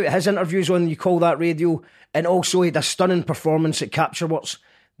 Check out his interviews on You Call That Radio, and also he had a stunning performance at Capture Works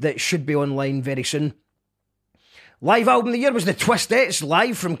that should be online very soon. Live album of the year was the Twistettes,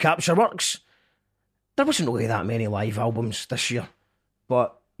 live from Capture Works. There wasn't really that many live albums this year,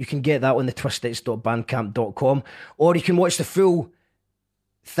 but you can get that on the twistettes.bandcamp.com, or you can watch the full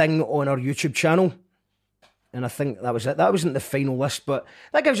thing on our YouTube channel. And I think that was it. That wasn't the final list, but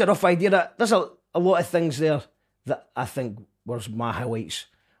that gives you a rough idea that there's a lot of things there that I think was my highlights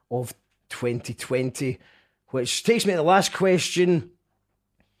of 2020, which takes me to the last question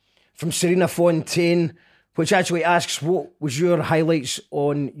from Serena Fontaine, which actually asks, what was your highlights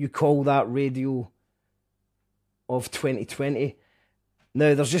on You Call That Radio of 2020?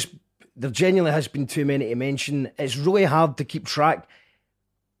 Now, there genuinely has been too many to mention. It's really hard to keep track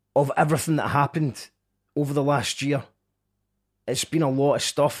of everything that happened over the last year. It's been a lot of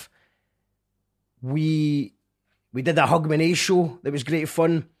stuff. We did a Hogmanay show that was great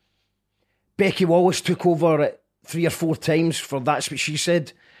fun. Becky Wallace took over it 3 or 4 times for That's What She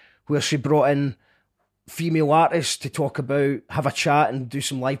Said, where she brought in female artists to talk about, have a chat and do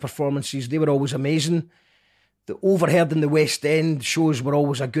some live performances. They were always amazing. The Overheard in the West End shows were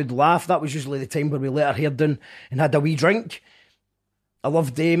always a good laugh. That was usually the time where we let our hair down and had a wee drink. I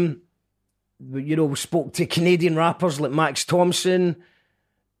loved them. You know, we spoke to Canadian rappers like Max Thompson.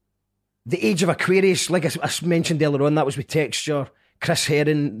 The Age of Aquarius, like I mentioned earlier on, that was with Texture. Chris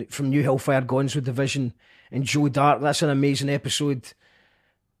Herron from New Hellfire Gonzo Division and Joe Dark. That's an amazing episode.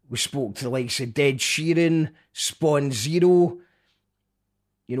 We spoke to the likes of Dead Sheeran, Spawn Zero.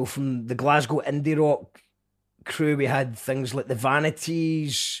 You know, from the Glasgow indie rock crew, we had things like The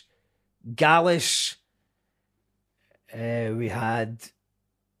Vanities, Gallus. We had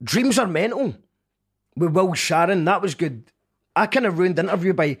Dreams Are Mental with Will Sharon. That was good. I kind of ruined the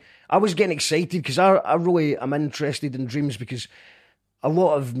interview by... I was getting excited because I really am interested in dreams, because a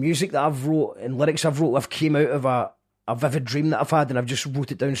lot of music that I've wrote and lyrics I've wrote have came out of a vivid dream that I've had, and I've just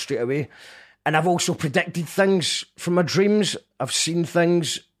wrote it down straight away. And I've also predicted things from my dreams. I've seen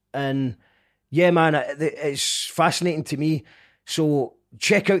things, and yeah, man, it's fascinating to me. So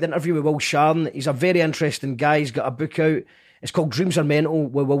check out the interview with Will Sharon. He's a very interesting guy. He's got a book out. It's called Dreams Are Mental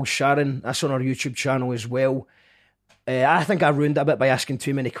with Will Sharon. That's on our YouTube channel as well. I think I ruined it a bit by asking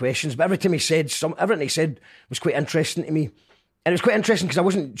too many questions, but everything he said was quite interesting to me. And it was quite interesting because I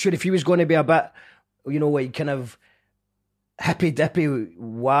wasn't sure if he was going to be a bit, you know, like kind of hippy-dippy,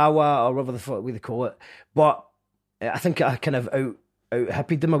 wah-wah, or whatever the fuck they call it. But I think I kind of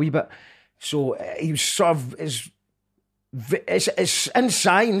out-hippied him a wee bit. So he was sort of... It's in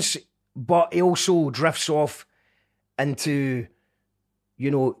science, but he also drifts off into,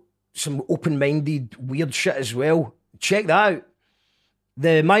 you know, some open-minded, weird shit as well. Check that out.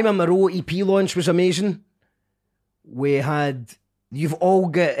 The Mima Moreau EP launch was amazing. We had You've All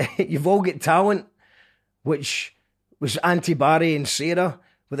Got Talent, which was Auntie Barry and Sarah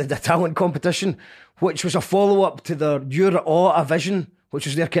with a talent competition, which was a follow-up to their You're All a Vision, which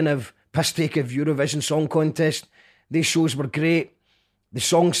was their kind of piss take of Eurovision Song Contest. These shows were great. The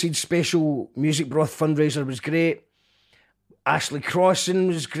Song Seed special Music Broth fundraiser was great. Ashley Crossan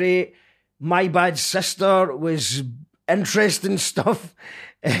was great. My Bad Sister was interesting stuff.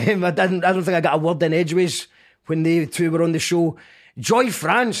 I don't think I got a word in edgeways when they two were on the show. Joy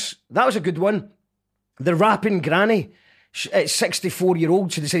France, that was a good one. The rapping granny, at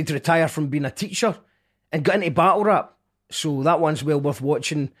 64-year-old, she decided to retire from being a teacher and got into battle rap. So that one's well worth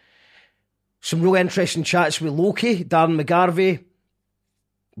watching. Some really interesting chats with Loki, Darren McGarvey,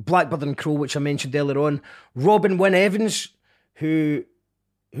 Blackbird and Crow, which I mentioned earlier on. Robin Wynne Evans, who's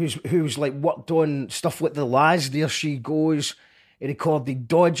like worked on stuff like The Laz, There She Goes. He recorded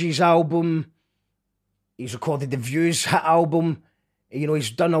Dodgy's album. He's recorded the Views hit album. You know,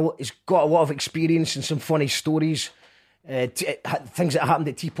 he's got a lot of experience and some funny stories. Things that happened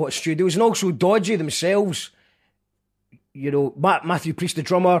at Teapot Studios, and also Dodgy themselves. You know, Matthew Priest, the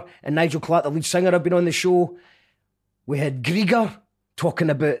drummer, and Nigel Clark, the lead singer, have been on the show. We had Grieger talking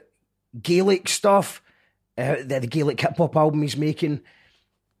about Gaelic stuff, the Gaelic hip-hop album he's making.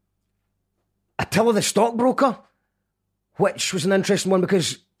 Attila the Stockbroker, which was an interesting one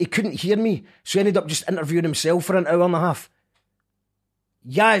because he couldn't hear me, so he ended up just interviewing himself for an hour and a half.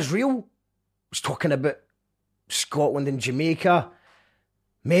 Yaz Real was talking about Scotland and Jamaica.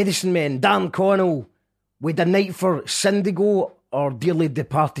 Medicine Men, Dan Connell. We had a night for Syndigo, our dearly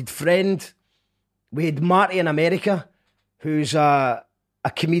departed friend. We had Marty in America, who's a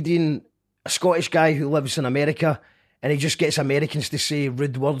comedian, a Scottish guy who lives in America, and he just gets Americans to say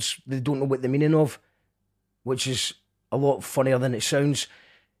rude words they don't know what the meaning of, which is a lot funnier than it sounds.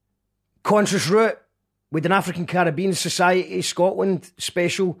 Conscious Route, with an African Caribbean Society Scotland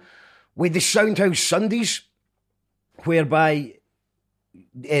special, with the Soundhouse Sundays, whereby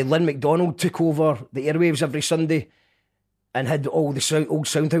Lynn McDonald took over the airwaves every Sunday and had all the old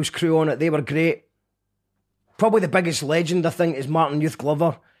Soundhouse crew on it. They were great. Probably the biggest legend, I think, is Martin Youth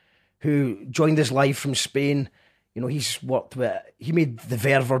Glover, who joined us live from Spain. You know, he made the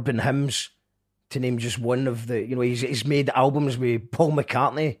Verve Urban Hymns, to name just one of the, you know, he's made albums with Paul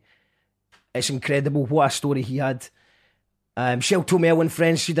McCartney. It's incredible what a story he had. Shell Tomel and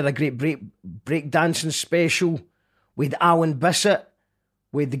friends, she did a great break dancing special with Alan Bissett,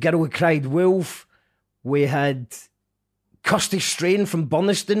 with The Girl Who Cried Wolf. We had Kirsty Strain from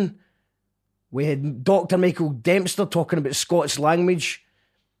Burniston. We had Dr. Michael Dempster talking about Scots language.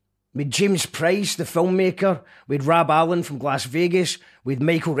 We had James Price, the filmmaker. We had Rab Allen from Las Vegas. We had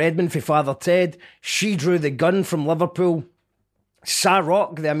Michael Redmond for Father Ted. She Drew the Gun from Liverpool. Sa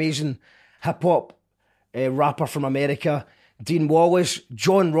Rock, the amazing hip-hop rapper from America. Dean Wallace.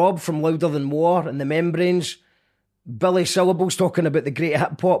 John Robb from Louder Than War and the Membranes. Billy Syllables talking about the great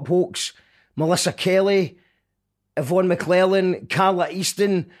hip-hop hoax. Melissa Kelly. Yvonne McClellan. Carla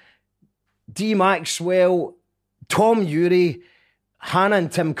Easton. Dee Maxwell. Tom Urie. Hannah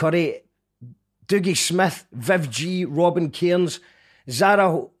and Tim Curry, Dougie Smith, Viv G, Robin Cairns,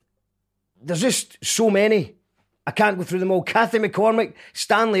 Zara. There's just so many. I can't go through them all. Kathy McCormick,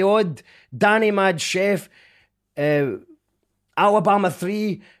 Stanley Odd, Danny Mad Chef, Alabama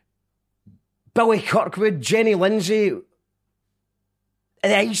 3, Billy Kirkwood, Jenny Lindsay,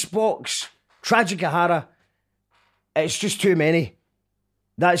 The Icebox, Tragic O'Hara. It's just too many.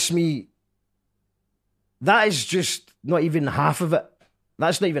 That's me. That is just not even half of it.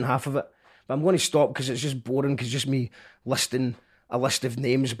 That's not even half of it. But I'm going to stop because it's just boring, because it's just me listing a list of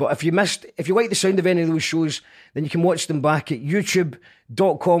names. But if you like the sound of any of those shows, then you can watch them back at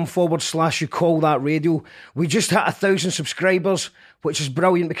youtube.com/You Call That Radio. We just hit 1,000 subscribers, which is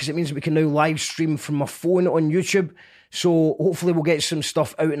brilliant because it means that we can now live stream from my phone on YouTube. So hopefully we'll get some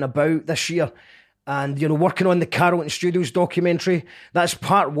stuff out and about this year. And, you know, working on the Carlton Studios documentary. That's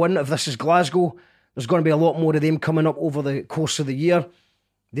part 1 of This Is Glasgow. There's going to be a lot more of them coming up over the course of the year.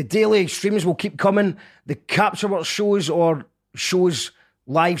 The daily streams will keep coming. The Capture Works shows or shows,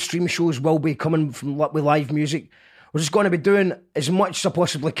 live stream shows, will be coming from with live music. We're just going to be doing as much as I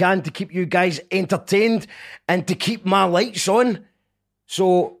possibly can to keep you guys entertained and to keep my lights on.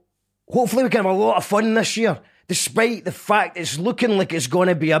 So hopefully we can have a lot of fun this year, despite the fact it's looking like it's going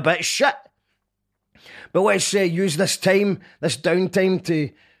to be a bit shit. But let's use this time, this downtime, to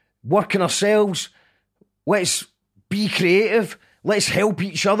work on ourselves. Let's be creative. Let's help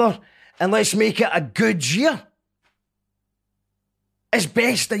each other. And let's make it a good year. As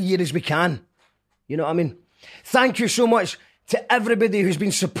best a year as we can. You know what I mean? Thank you so much to everybody who's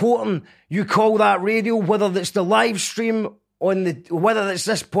been supporting You Call That Radio, whether it's the live stream whether it's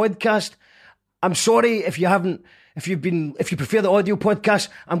this podcast. I'm sorry if you prefer the audio podcast.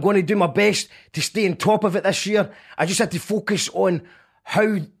 I'm going to do my best to stay on top of it this year. I just had to focus on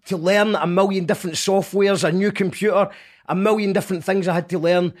how to learn a million different softwares, a new computer, a million different things I had to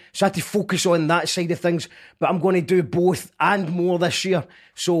learn. So I had to focus on that side of things. But I'm going to do both and more this year.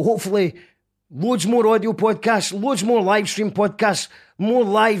 So hopefully loads more audio podcasts, loads more live stream podcasts, more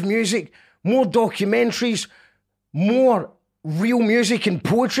live music, more documentaries, more real music and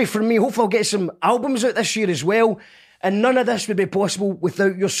poetry from me. Hopefully I'll get some albums out this year as well. And none of this would be possible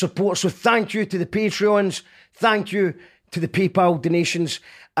without your support. So thank you to the Patreons. Thank you to the PayPal donations.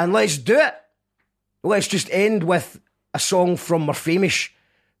 And let's do it. Let's just end with a song from Murphamish,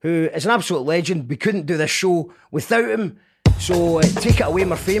 who is an absolute legend. We couldn't do this show without him. So take it away,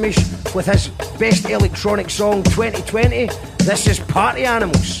 Murphamish, with his best electronic song 2020. This is Party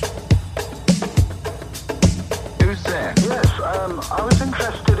Animals. Who's there? Yes, I was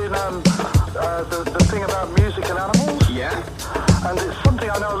interested in the thing about music and animals. Yeah. And it's something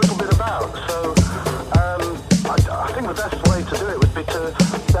I know a little bit about. So I think the best way to do it would be to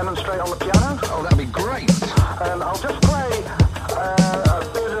demonstrate on the piano. Oh, that'd be great. I'll just play a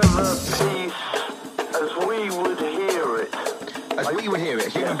bit of a piece as we would hear it. As we would hear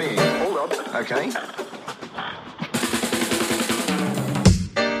it, human being. Hold on. Okay.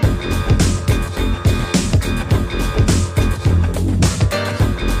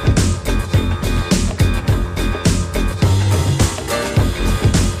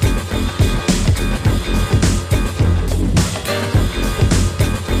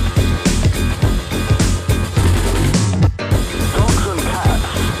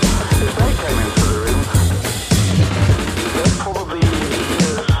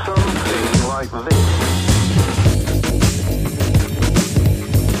 This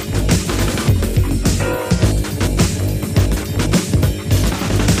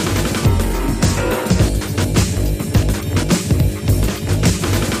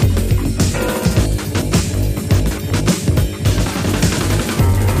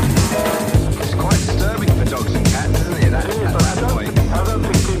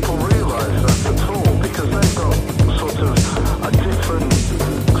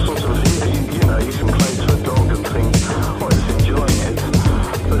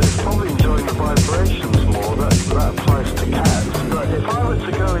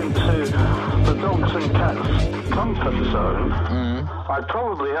I'd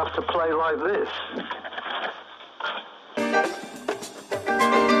probably have to play like this.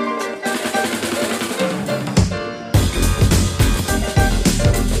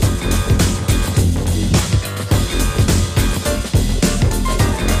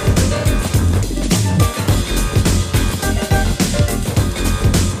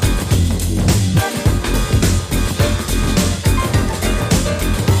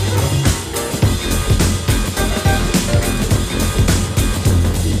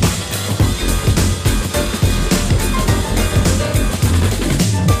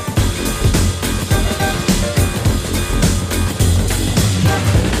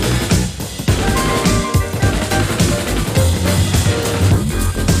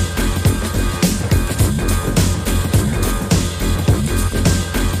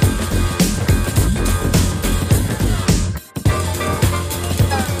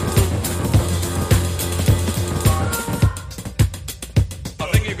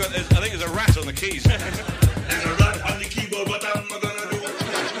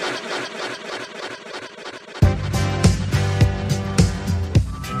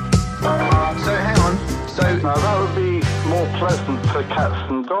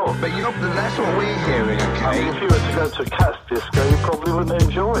 That's what we're hearing, okay? I mean, if you were to go to a Cats disco, you probably wouldn't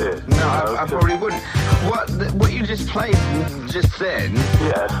enjoy it. No, I probably wouldn't. What you just played just then,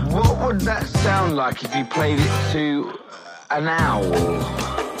 yes. What would that sound like if you played it to an owl?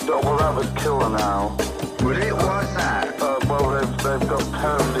 Well, that would kill an owl. Would it? Why's that? Well, they've got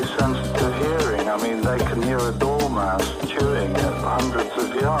terribly sensitive hearing. I mean, they can hear a dormouse chewing at hundreds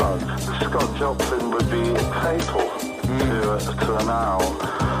of yards. Scott Joplin would be fatal to an owl.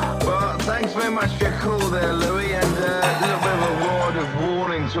 Well, thanks very much for your call there, Louis, and a little bit of a word of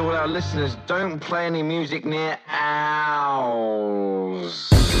warning to all our listeners. Don't play any music near owls.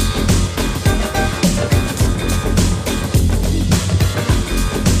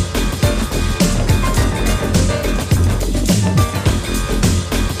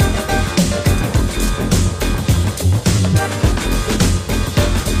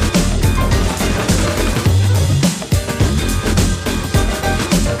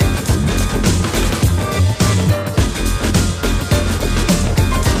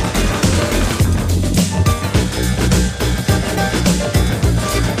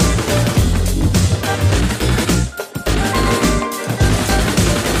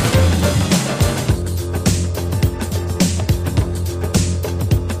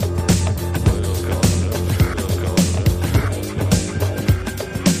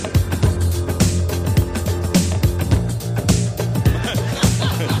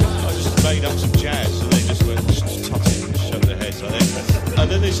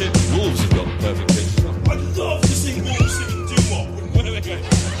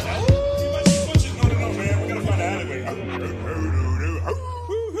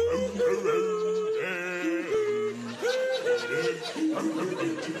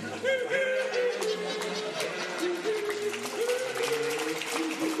 Hey!